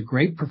was a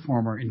great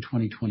performer in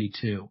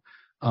 2022.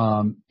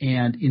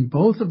 And in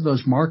both of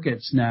those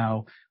markets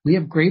now, we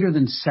have greater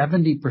than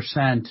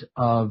 70%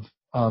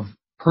 of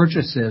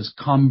purchases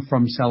come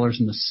from sellers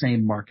in the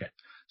same market.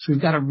 So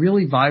we've got a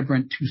really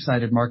vibrant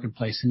two-sided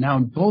marketplace. And now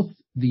in both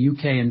the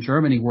UK and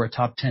Germany, we're a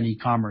top 10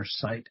 e-commerce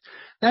site.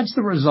 That's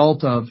the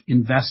result of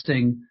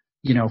investing,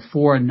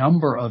 for a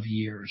number of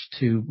years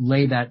to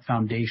lay that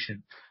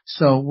foundation.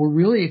 So we're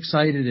really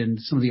excited in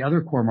some of the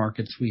other core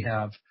markets we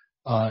have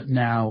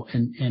now,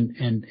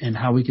 and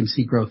how we can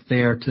see growth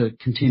there to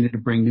continue to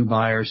bring new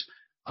buyers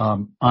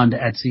onto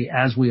Etsy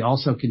as we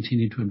also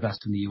continue to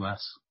invest in the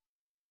U.S.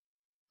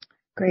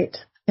 Great.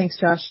 Thanks,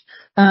 Josh.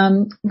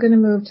 I'm going to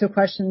move to a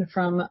question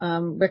from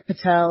Rick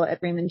Patel at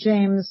Raymond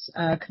James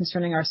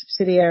concerning our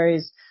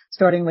subsidiaries,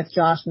 starting with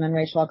Josh, and then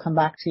Rachel, I'll come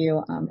back to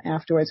you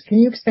afterwards. Can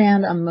you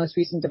expand on the most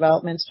recent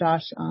developments,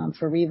 Josh,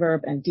 for Reverb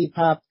and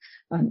Depop?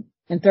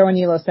 And throw in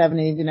Elo7,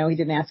 he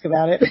didn't ask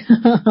about it,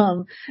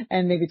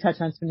 and maybe touch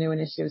on some new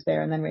initiatives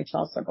there. And then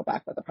Rachel, I'll circle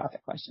back with a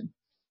profit question.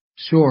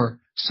 Sure.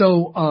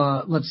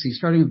 So, let's see,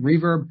 starting with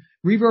Reverb.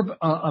 Reverb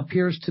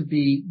appears to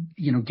be,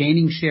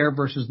 gaining share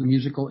versus the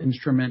musical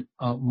instrument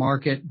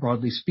market,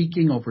 broadly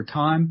speaking, over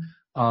time.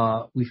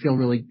 We feel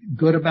really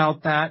good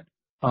about that.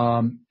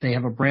 They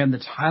have a brand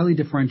that's highly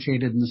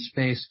differentiated in the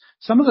space.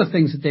 Some of the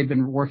things that they've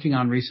been working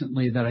on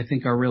recently that I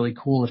think are really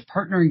cool is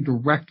partnering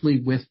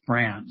directly with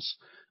brands.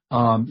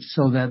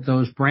 So that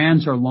those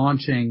brands are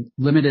launching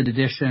limited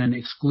edition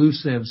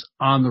exclusives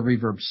on the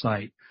Reverb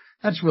site.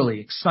 That's really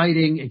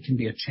exciting. It can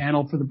be a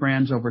channel for the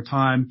brands over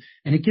time,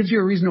 and it gives you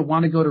a reason to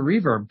want to go to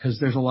Reverb because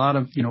there's a lot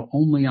of,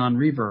 only on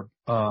Reverb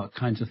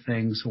kinds of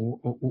things,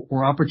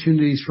 or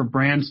opportunities for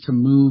brands to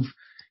move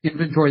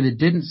inventory that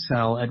didn't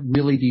sell at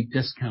really deep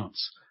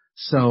discounts.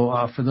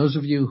 So for those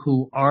of you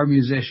who are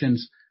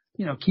musicians,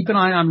 keep an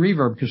eye on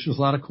Reverb because there's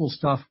a lot of cool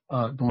stuff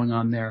going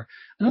on there.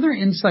 Another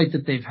insight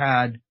that they've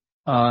had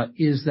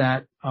is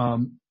that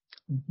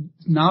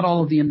not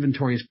all of the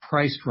inventory is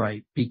priced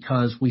right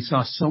because we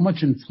saw so much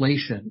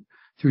inflation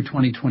through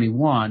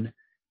 2021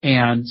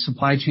 and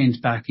supply chains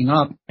backing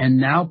up, and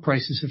now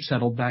prices have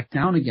settled back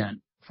down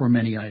again for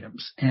many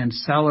items. And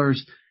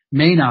sellers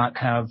may not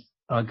have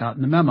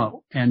gotten the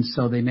memo, and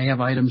so they may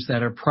have items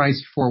that are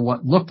priced for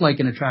what looked like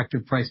an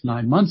attractive price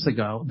 9 months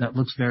ago that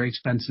looks very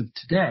expensive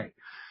today.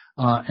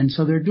 And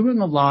so they're doing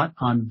a lot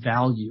on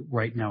value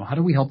right now. How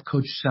do we help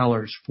coach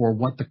sellers for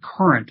what the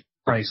current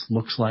price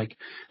looks like?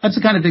 That's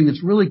the kind of thing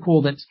that's really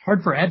cool that's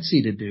hard for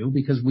Etsy to do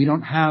because we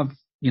don't have,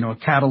 a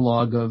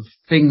catalog of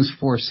things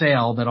for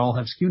sale that all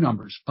have SKU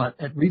numbers. But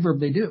at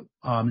Reverb they do,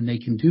 and they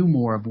can do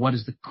more of what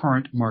is the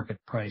current market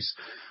price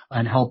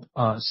and help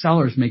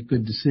sellers make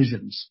good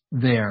decisions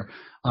there.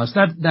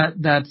 So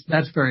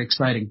that's very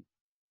exciting.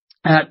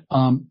 At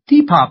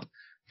Depop,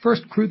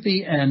 first,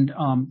 Kruti and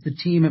the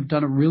team have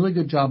done a really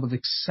good job of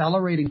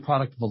accelerating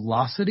product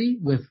velocity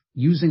with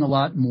using a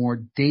lot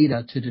more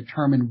data to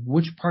determine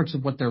which parts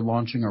of what they're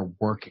launching are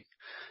working.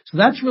 So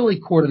that's really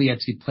core to the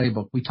Etsy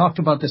playbook. We talked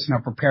about this in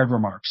our prepared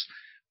remarks.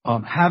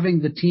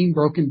 Having the team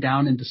broken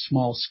down into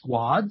small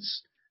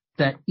squads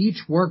that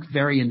each work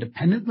very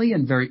independently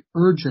and very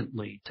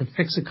urgently to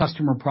fix a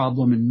customer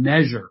problem and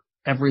measure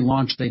every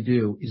launch they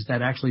do. Is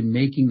that actually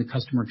making the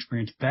customer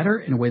experience better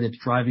in a way that's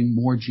driving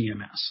more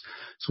GMS?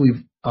 So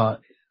we've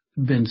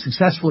been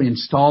successfully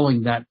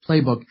installing that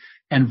playbook,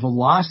 and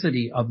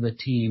velocity of the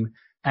team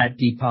at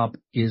Depop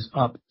is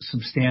up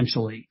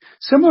substantially.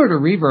 Similar to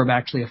Reverb,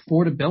 actually,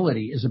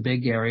 affordability is a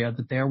big area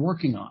that they are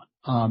working on,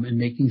 and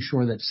making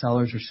sure that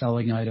sellers are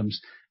selling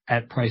items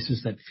at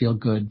prices that feel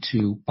good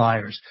to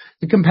buyers.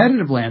 The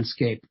competitive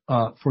landscape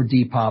for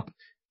Depop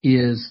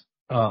is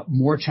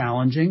more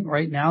challenging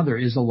right now. There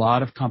is a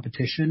lot of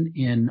competition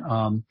in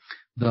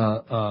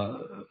the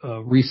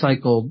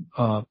recycled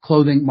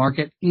clothing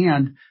market,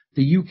 and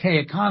the UK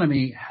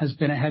economy has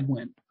been a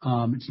headwind.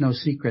 It's no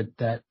secret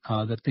that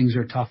things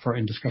are tougher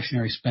and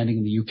discretionary spending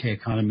in the UK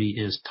economy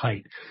is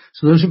tight.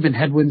 So those have been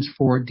headwinds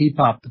for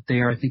Depop, but they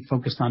are, I think,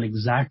 focused on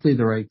exactly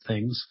the right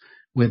things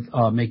with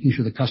making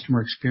sure the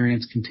customer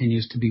experience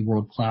continues to be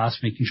world class,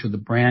 making sure the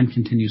brand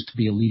continues to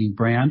be a leading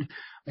brand.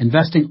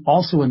 Investing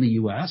also in the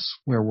U.S.,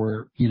 where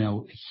we're, a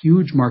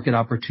huge market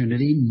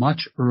opportunity,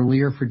 much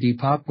earlier for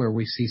Depop, where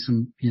we see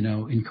some,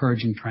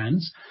 encouraging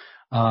trends.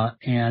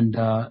 And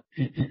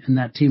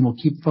that team will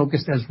keep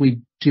focused, as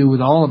we do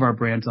with all of our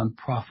brands, on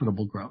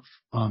profitable growth,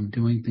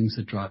 doing things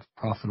that drive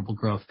profitable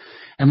growth.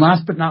 And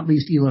last but not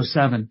least,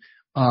 Elo7.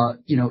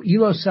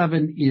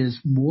 Elo7 is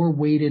more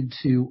weighted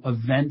to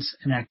events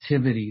and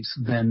activities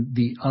than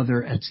the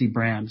other Etsy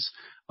brands.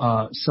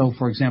 So,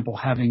 for example,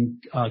 having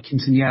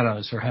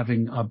quinceañeras or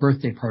having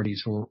birthday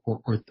parties or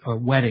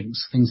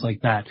weddings, things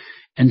like that.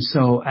 And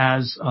so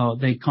as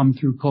they come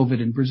through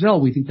COVID in Brazil,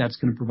 we think that's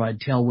going to provide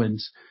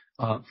tailwinds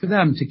for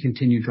them to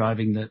continue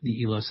driving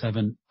the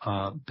Elo7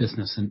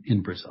 business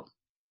in Brazil.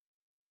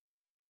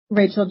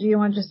 Rachel, do you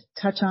want to just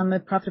touch on the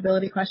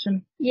profitability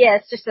question?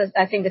 Yes,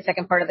 I think the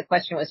second part of the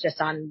question was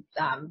just on,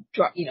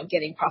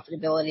 getting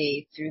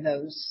profitability through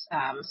those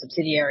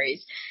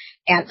subsidiaries.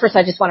 And first,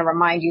 I just want to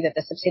remind you that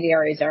the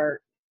subsidiaries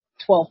are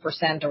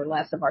 12% or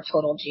less of our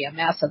total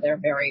GMS, so they're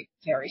very,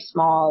 very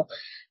small.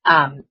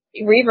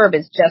 Reverb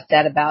is just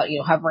at about,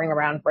 hovering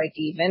around break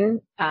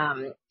even.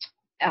 Elo7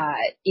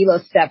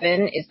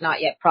 is not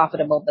yet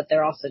profitable, but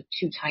they're also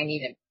too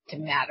tiny to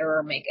matter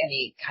or make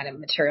any kind of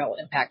material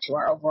impact to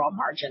our overall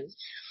margins.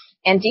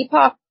 And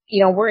Depop,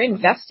 we're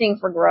investing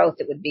for growth.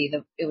 It would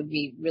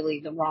be really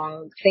the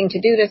wrong thing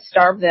to do to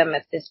starve them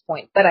at this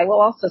point. But I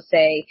will also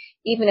say,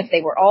 even if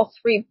they were all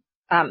three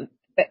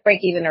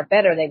break even or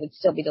better, they would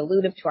still be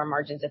dilutive to our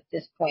margins at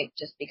this point,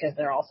 just because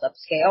they're all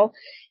subscale,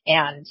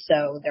 and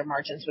so their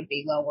margins would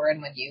be lower.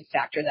 And when you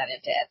factor that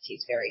into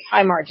Etsy's very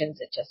high margins,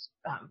 it just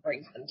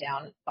brings them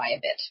down by a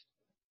bit.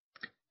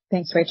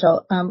 Thanks,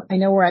 Rachel. I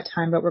know we're at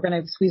time, but we're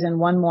going to squeeze in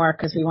one more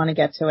because we want to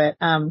get to it.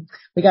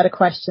 We got a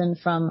question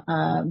from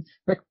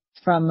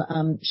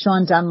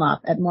Sean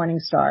Dunlop at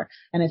Morningstar,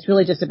 and it's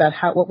really just about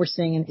what we're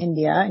seeing in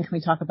India. And can we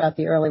talk about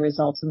the early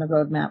results and the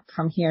roadmap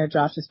from here,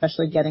 Josh,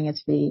 especially getting it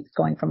to be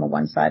going from a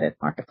one-sided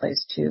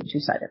marketplace to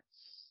two-sided?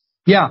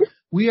 Yeah,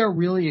 we are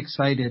really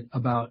excited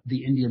about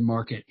the Indian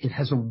market. It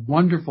has a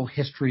wonderful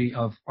history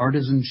of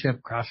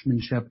artisanship,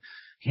 craftsmanship,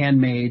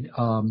 handmade,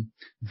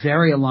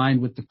 very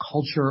aligned with the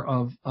culture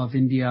of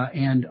India,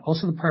 and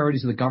also the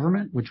priorities of the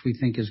government, which we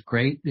think is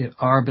great.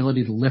 Our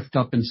ability to lift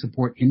up and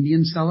support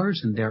Indian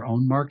sellers in their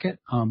own market,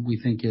 we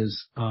think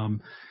is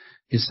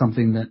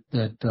something that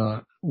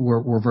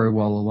we're very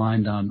well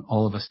aligned on,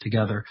 all of us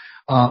together.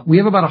 We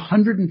have about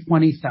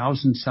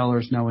 120,000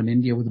 sellers now in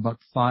India with about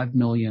 5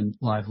 million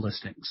live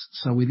listings.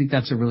 So we think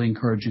that's a really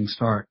encouraging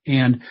start.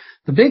 And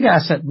the big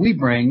asset we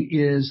bring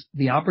is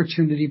the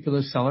opportunity for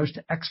those sellers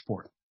to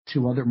export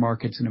to other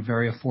markets in a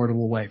very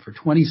affordable way. For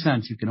 20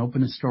 cents, you can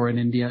open a store in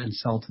India and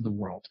sell to the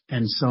world.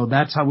 And so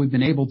that's how we've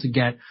been able to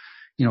get,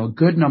 a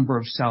good number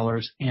of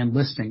sellers and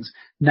listings.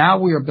 Now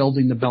we are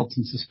building the belts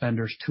and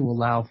suspenders to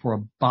allow for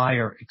a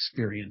buyer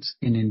experience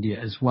in India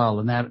as well.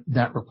 And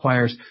that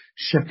requires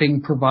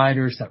shipping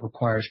providers, that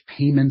requires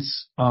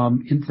payments,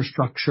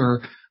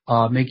 infrastructure,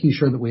 making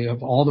sure that we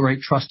have all the right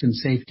trust and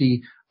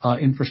safety,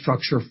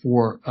 infrastructure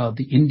for,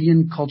 the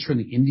Indian culture and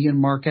the Indian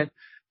market.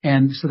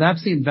 And so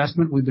that's the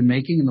investment we've been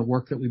making and the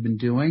work that we've been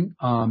doing.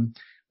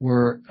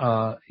 We're,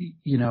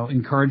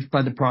 encouraged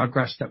by the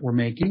progress that we're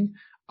making.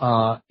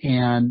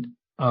 And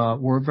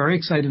we're very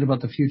excited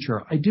about the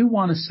future. I do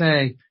want to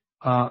say,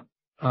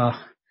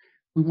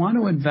 we want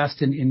to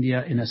invest in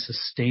India in a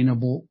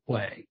sustainable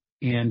way.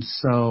 And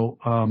so,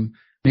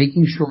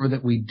 making sure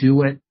that we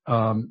do it,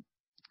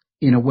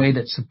 in a way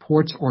that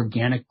supports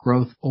organic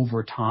growth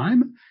over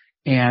time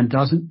and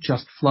doesn't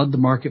just flood the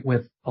market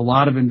with a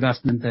lot of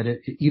investment that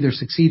it either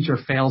succeeds or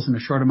fails in a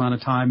short amount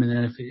of time. And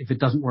then if it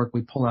doesn't work,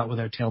 we pull out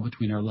with our tail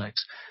between our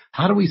legs.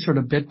 How do we sort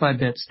of bit by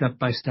bit, step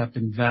by step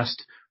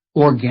invest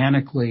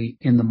organically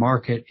in the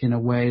market in a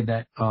way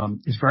that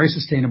is very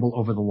sustainable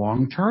over the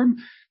long term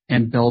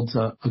and builds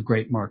a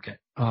great market?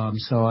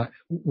 So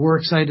we're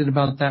excited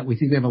about that. We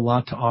think we have a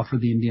lot to offer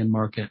the Indian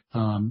market,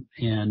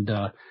 and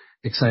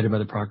excited by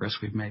the progress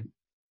we've made.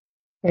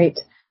 Great.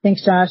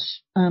 Thanks,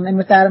 Josh. And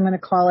with that, I'm going to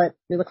call it.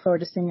 We look forward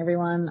to seeing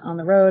everyone on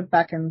the road,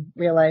 back in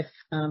real life,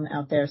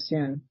 out there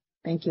soon.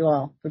 Thank you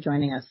all for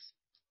joining us.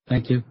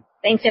 Thank you.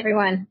 Thanks,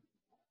 everyone.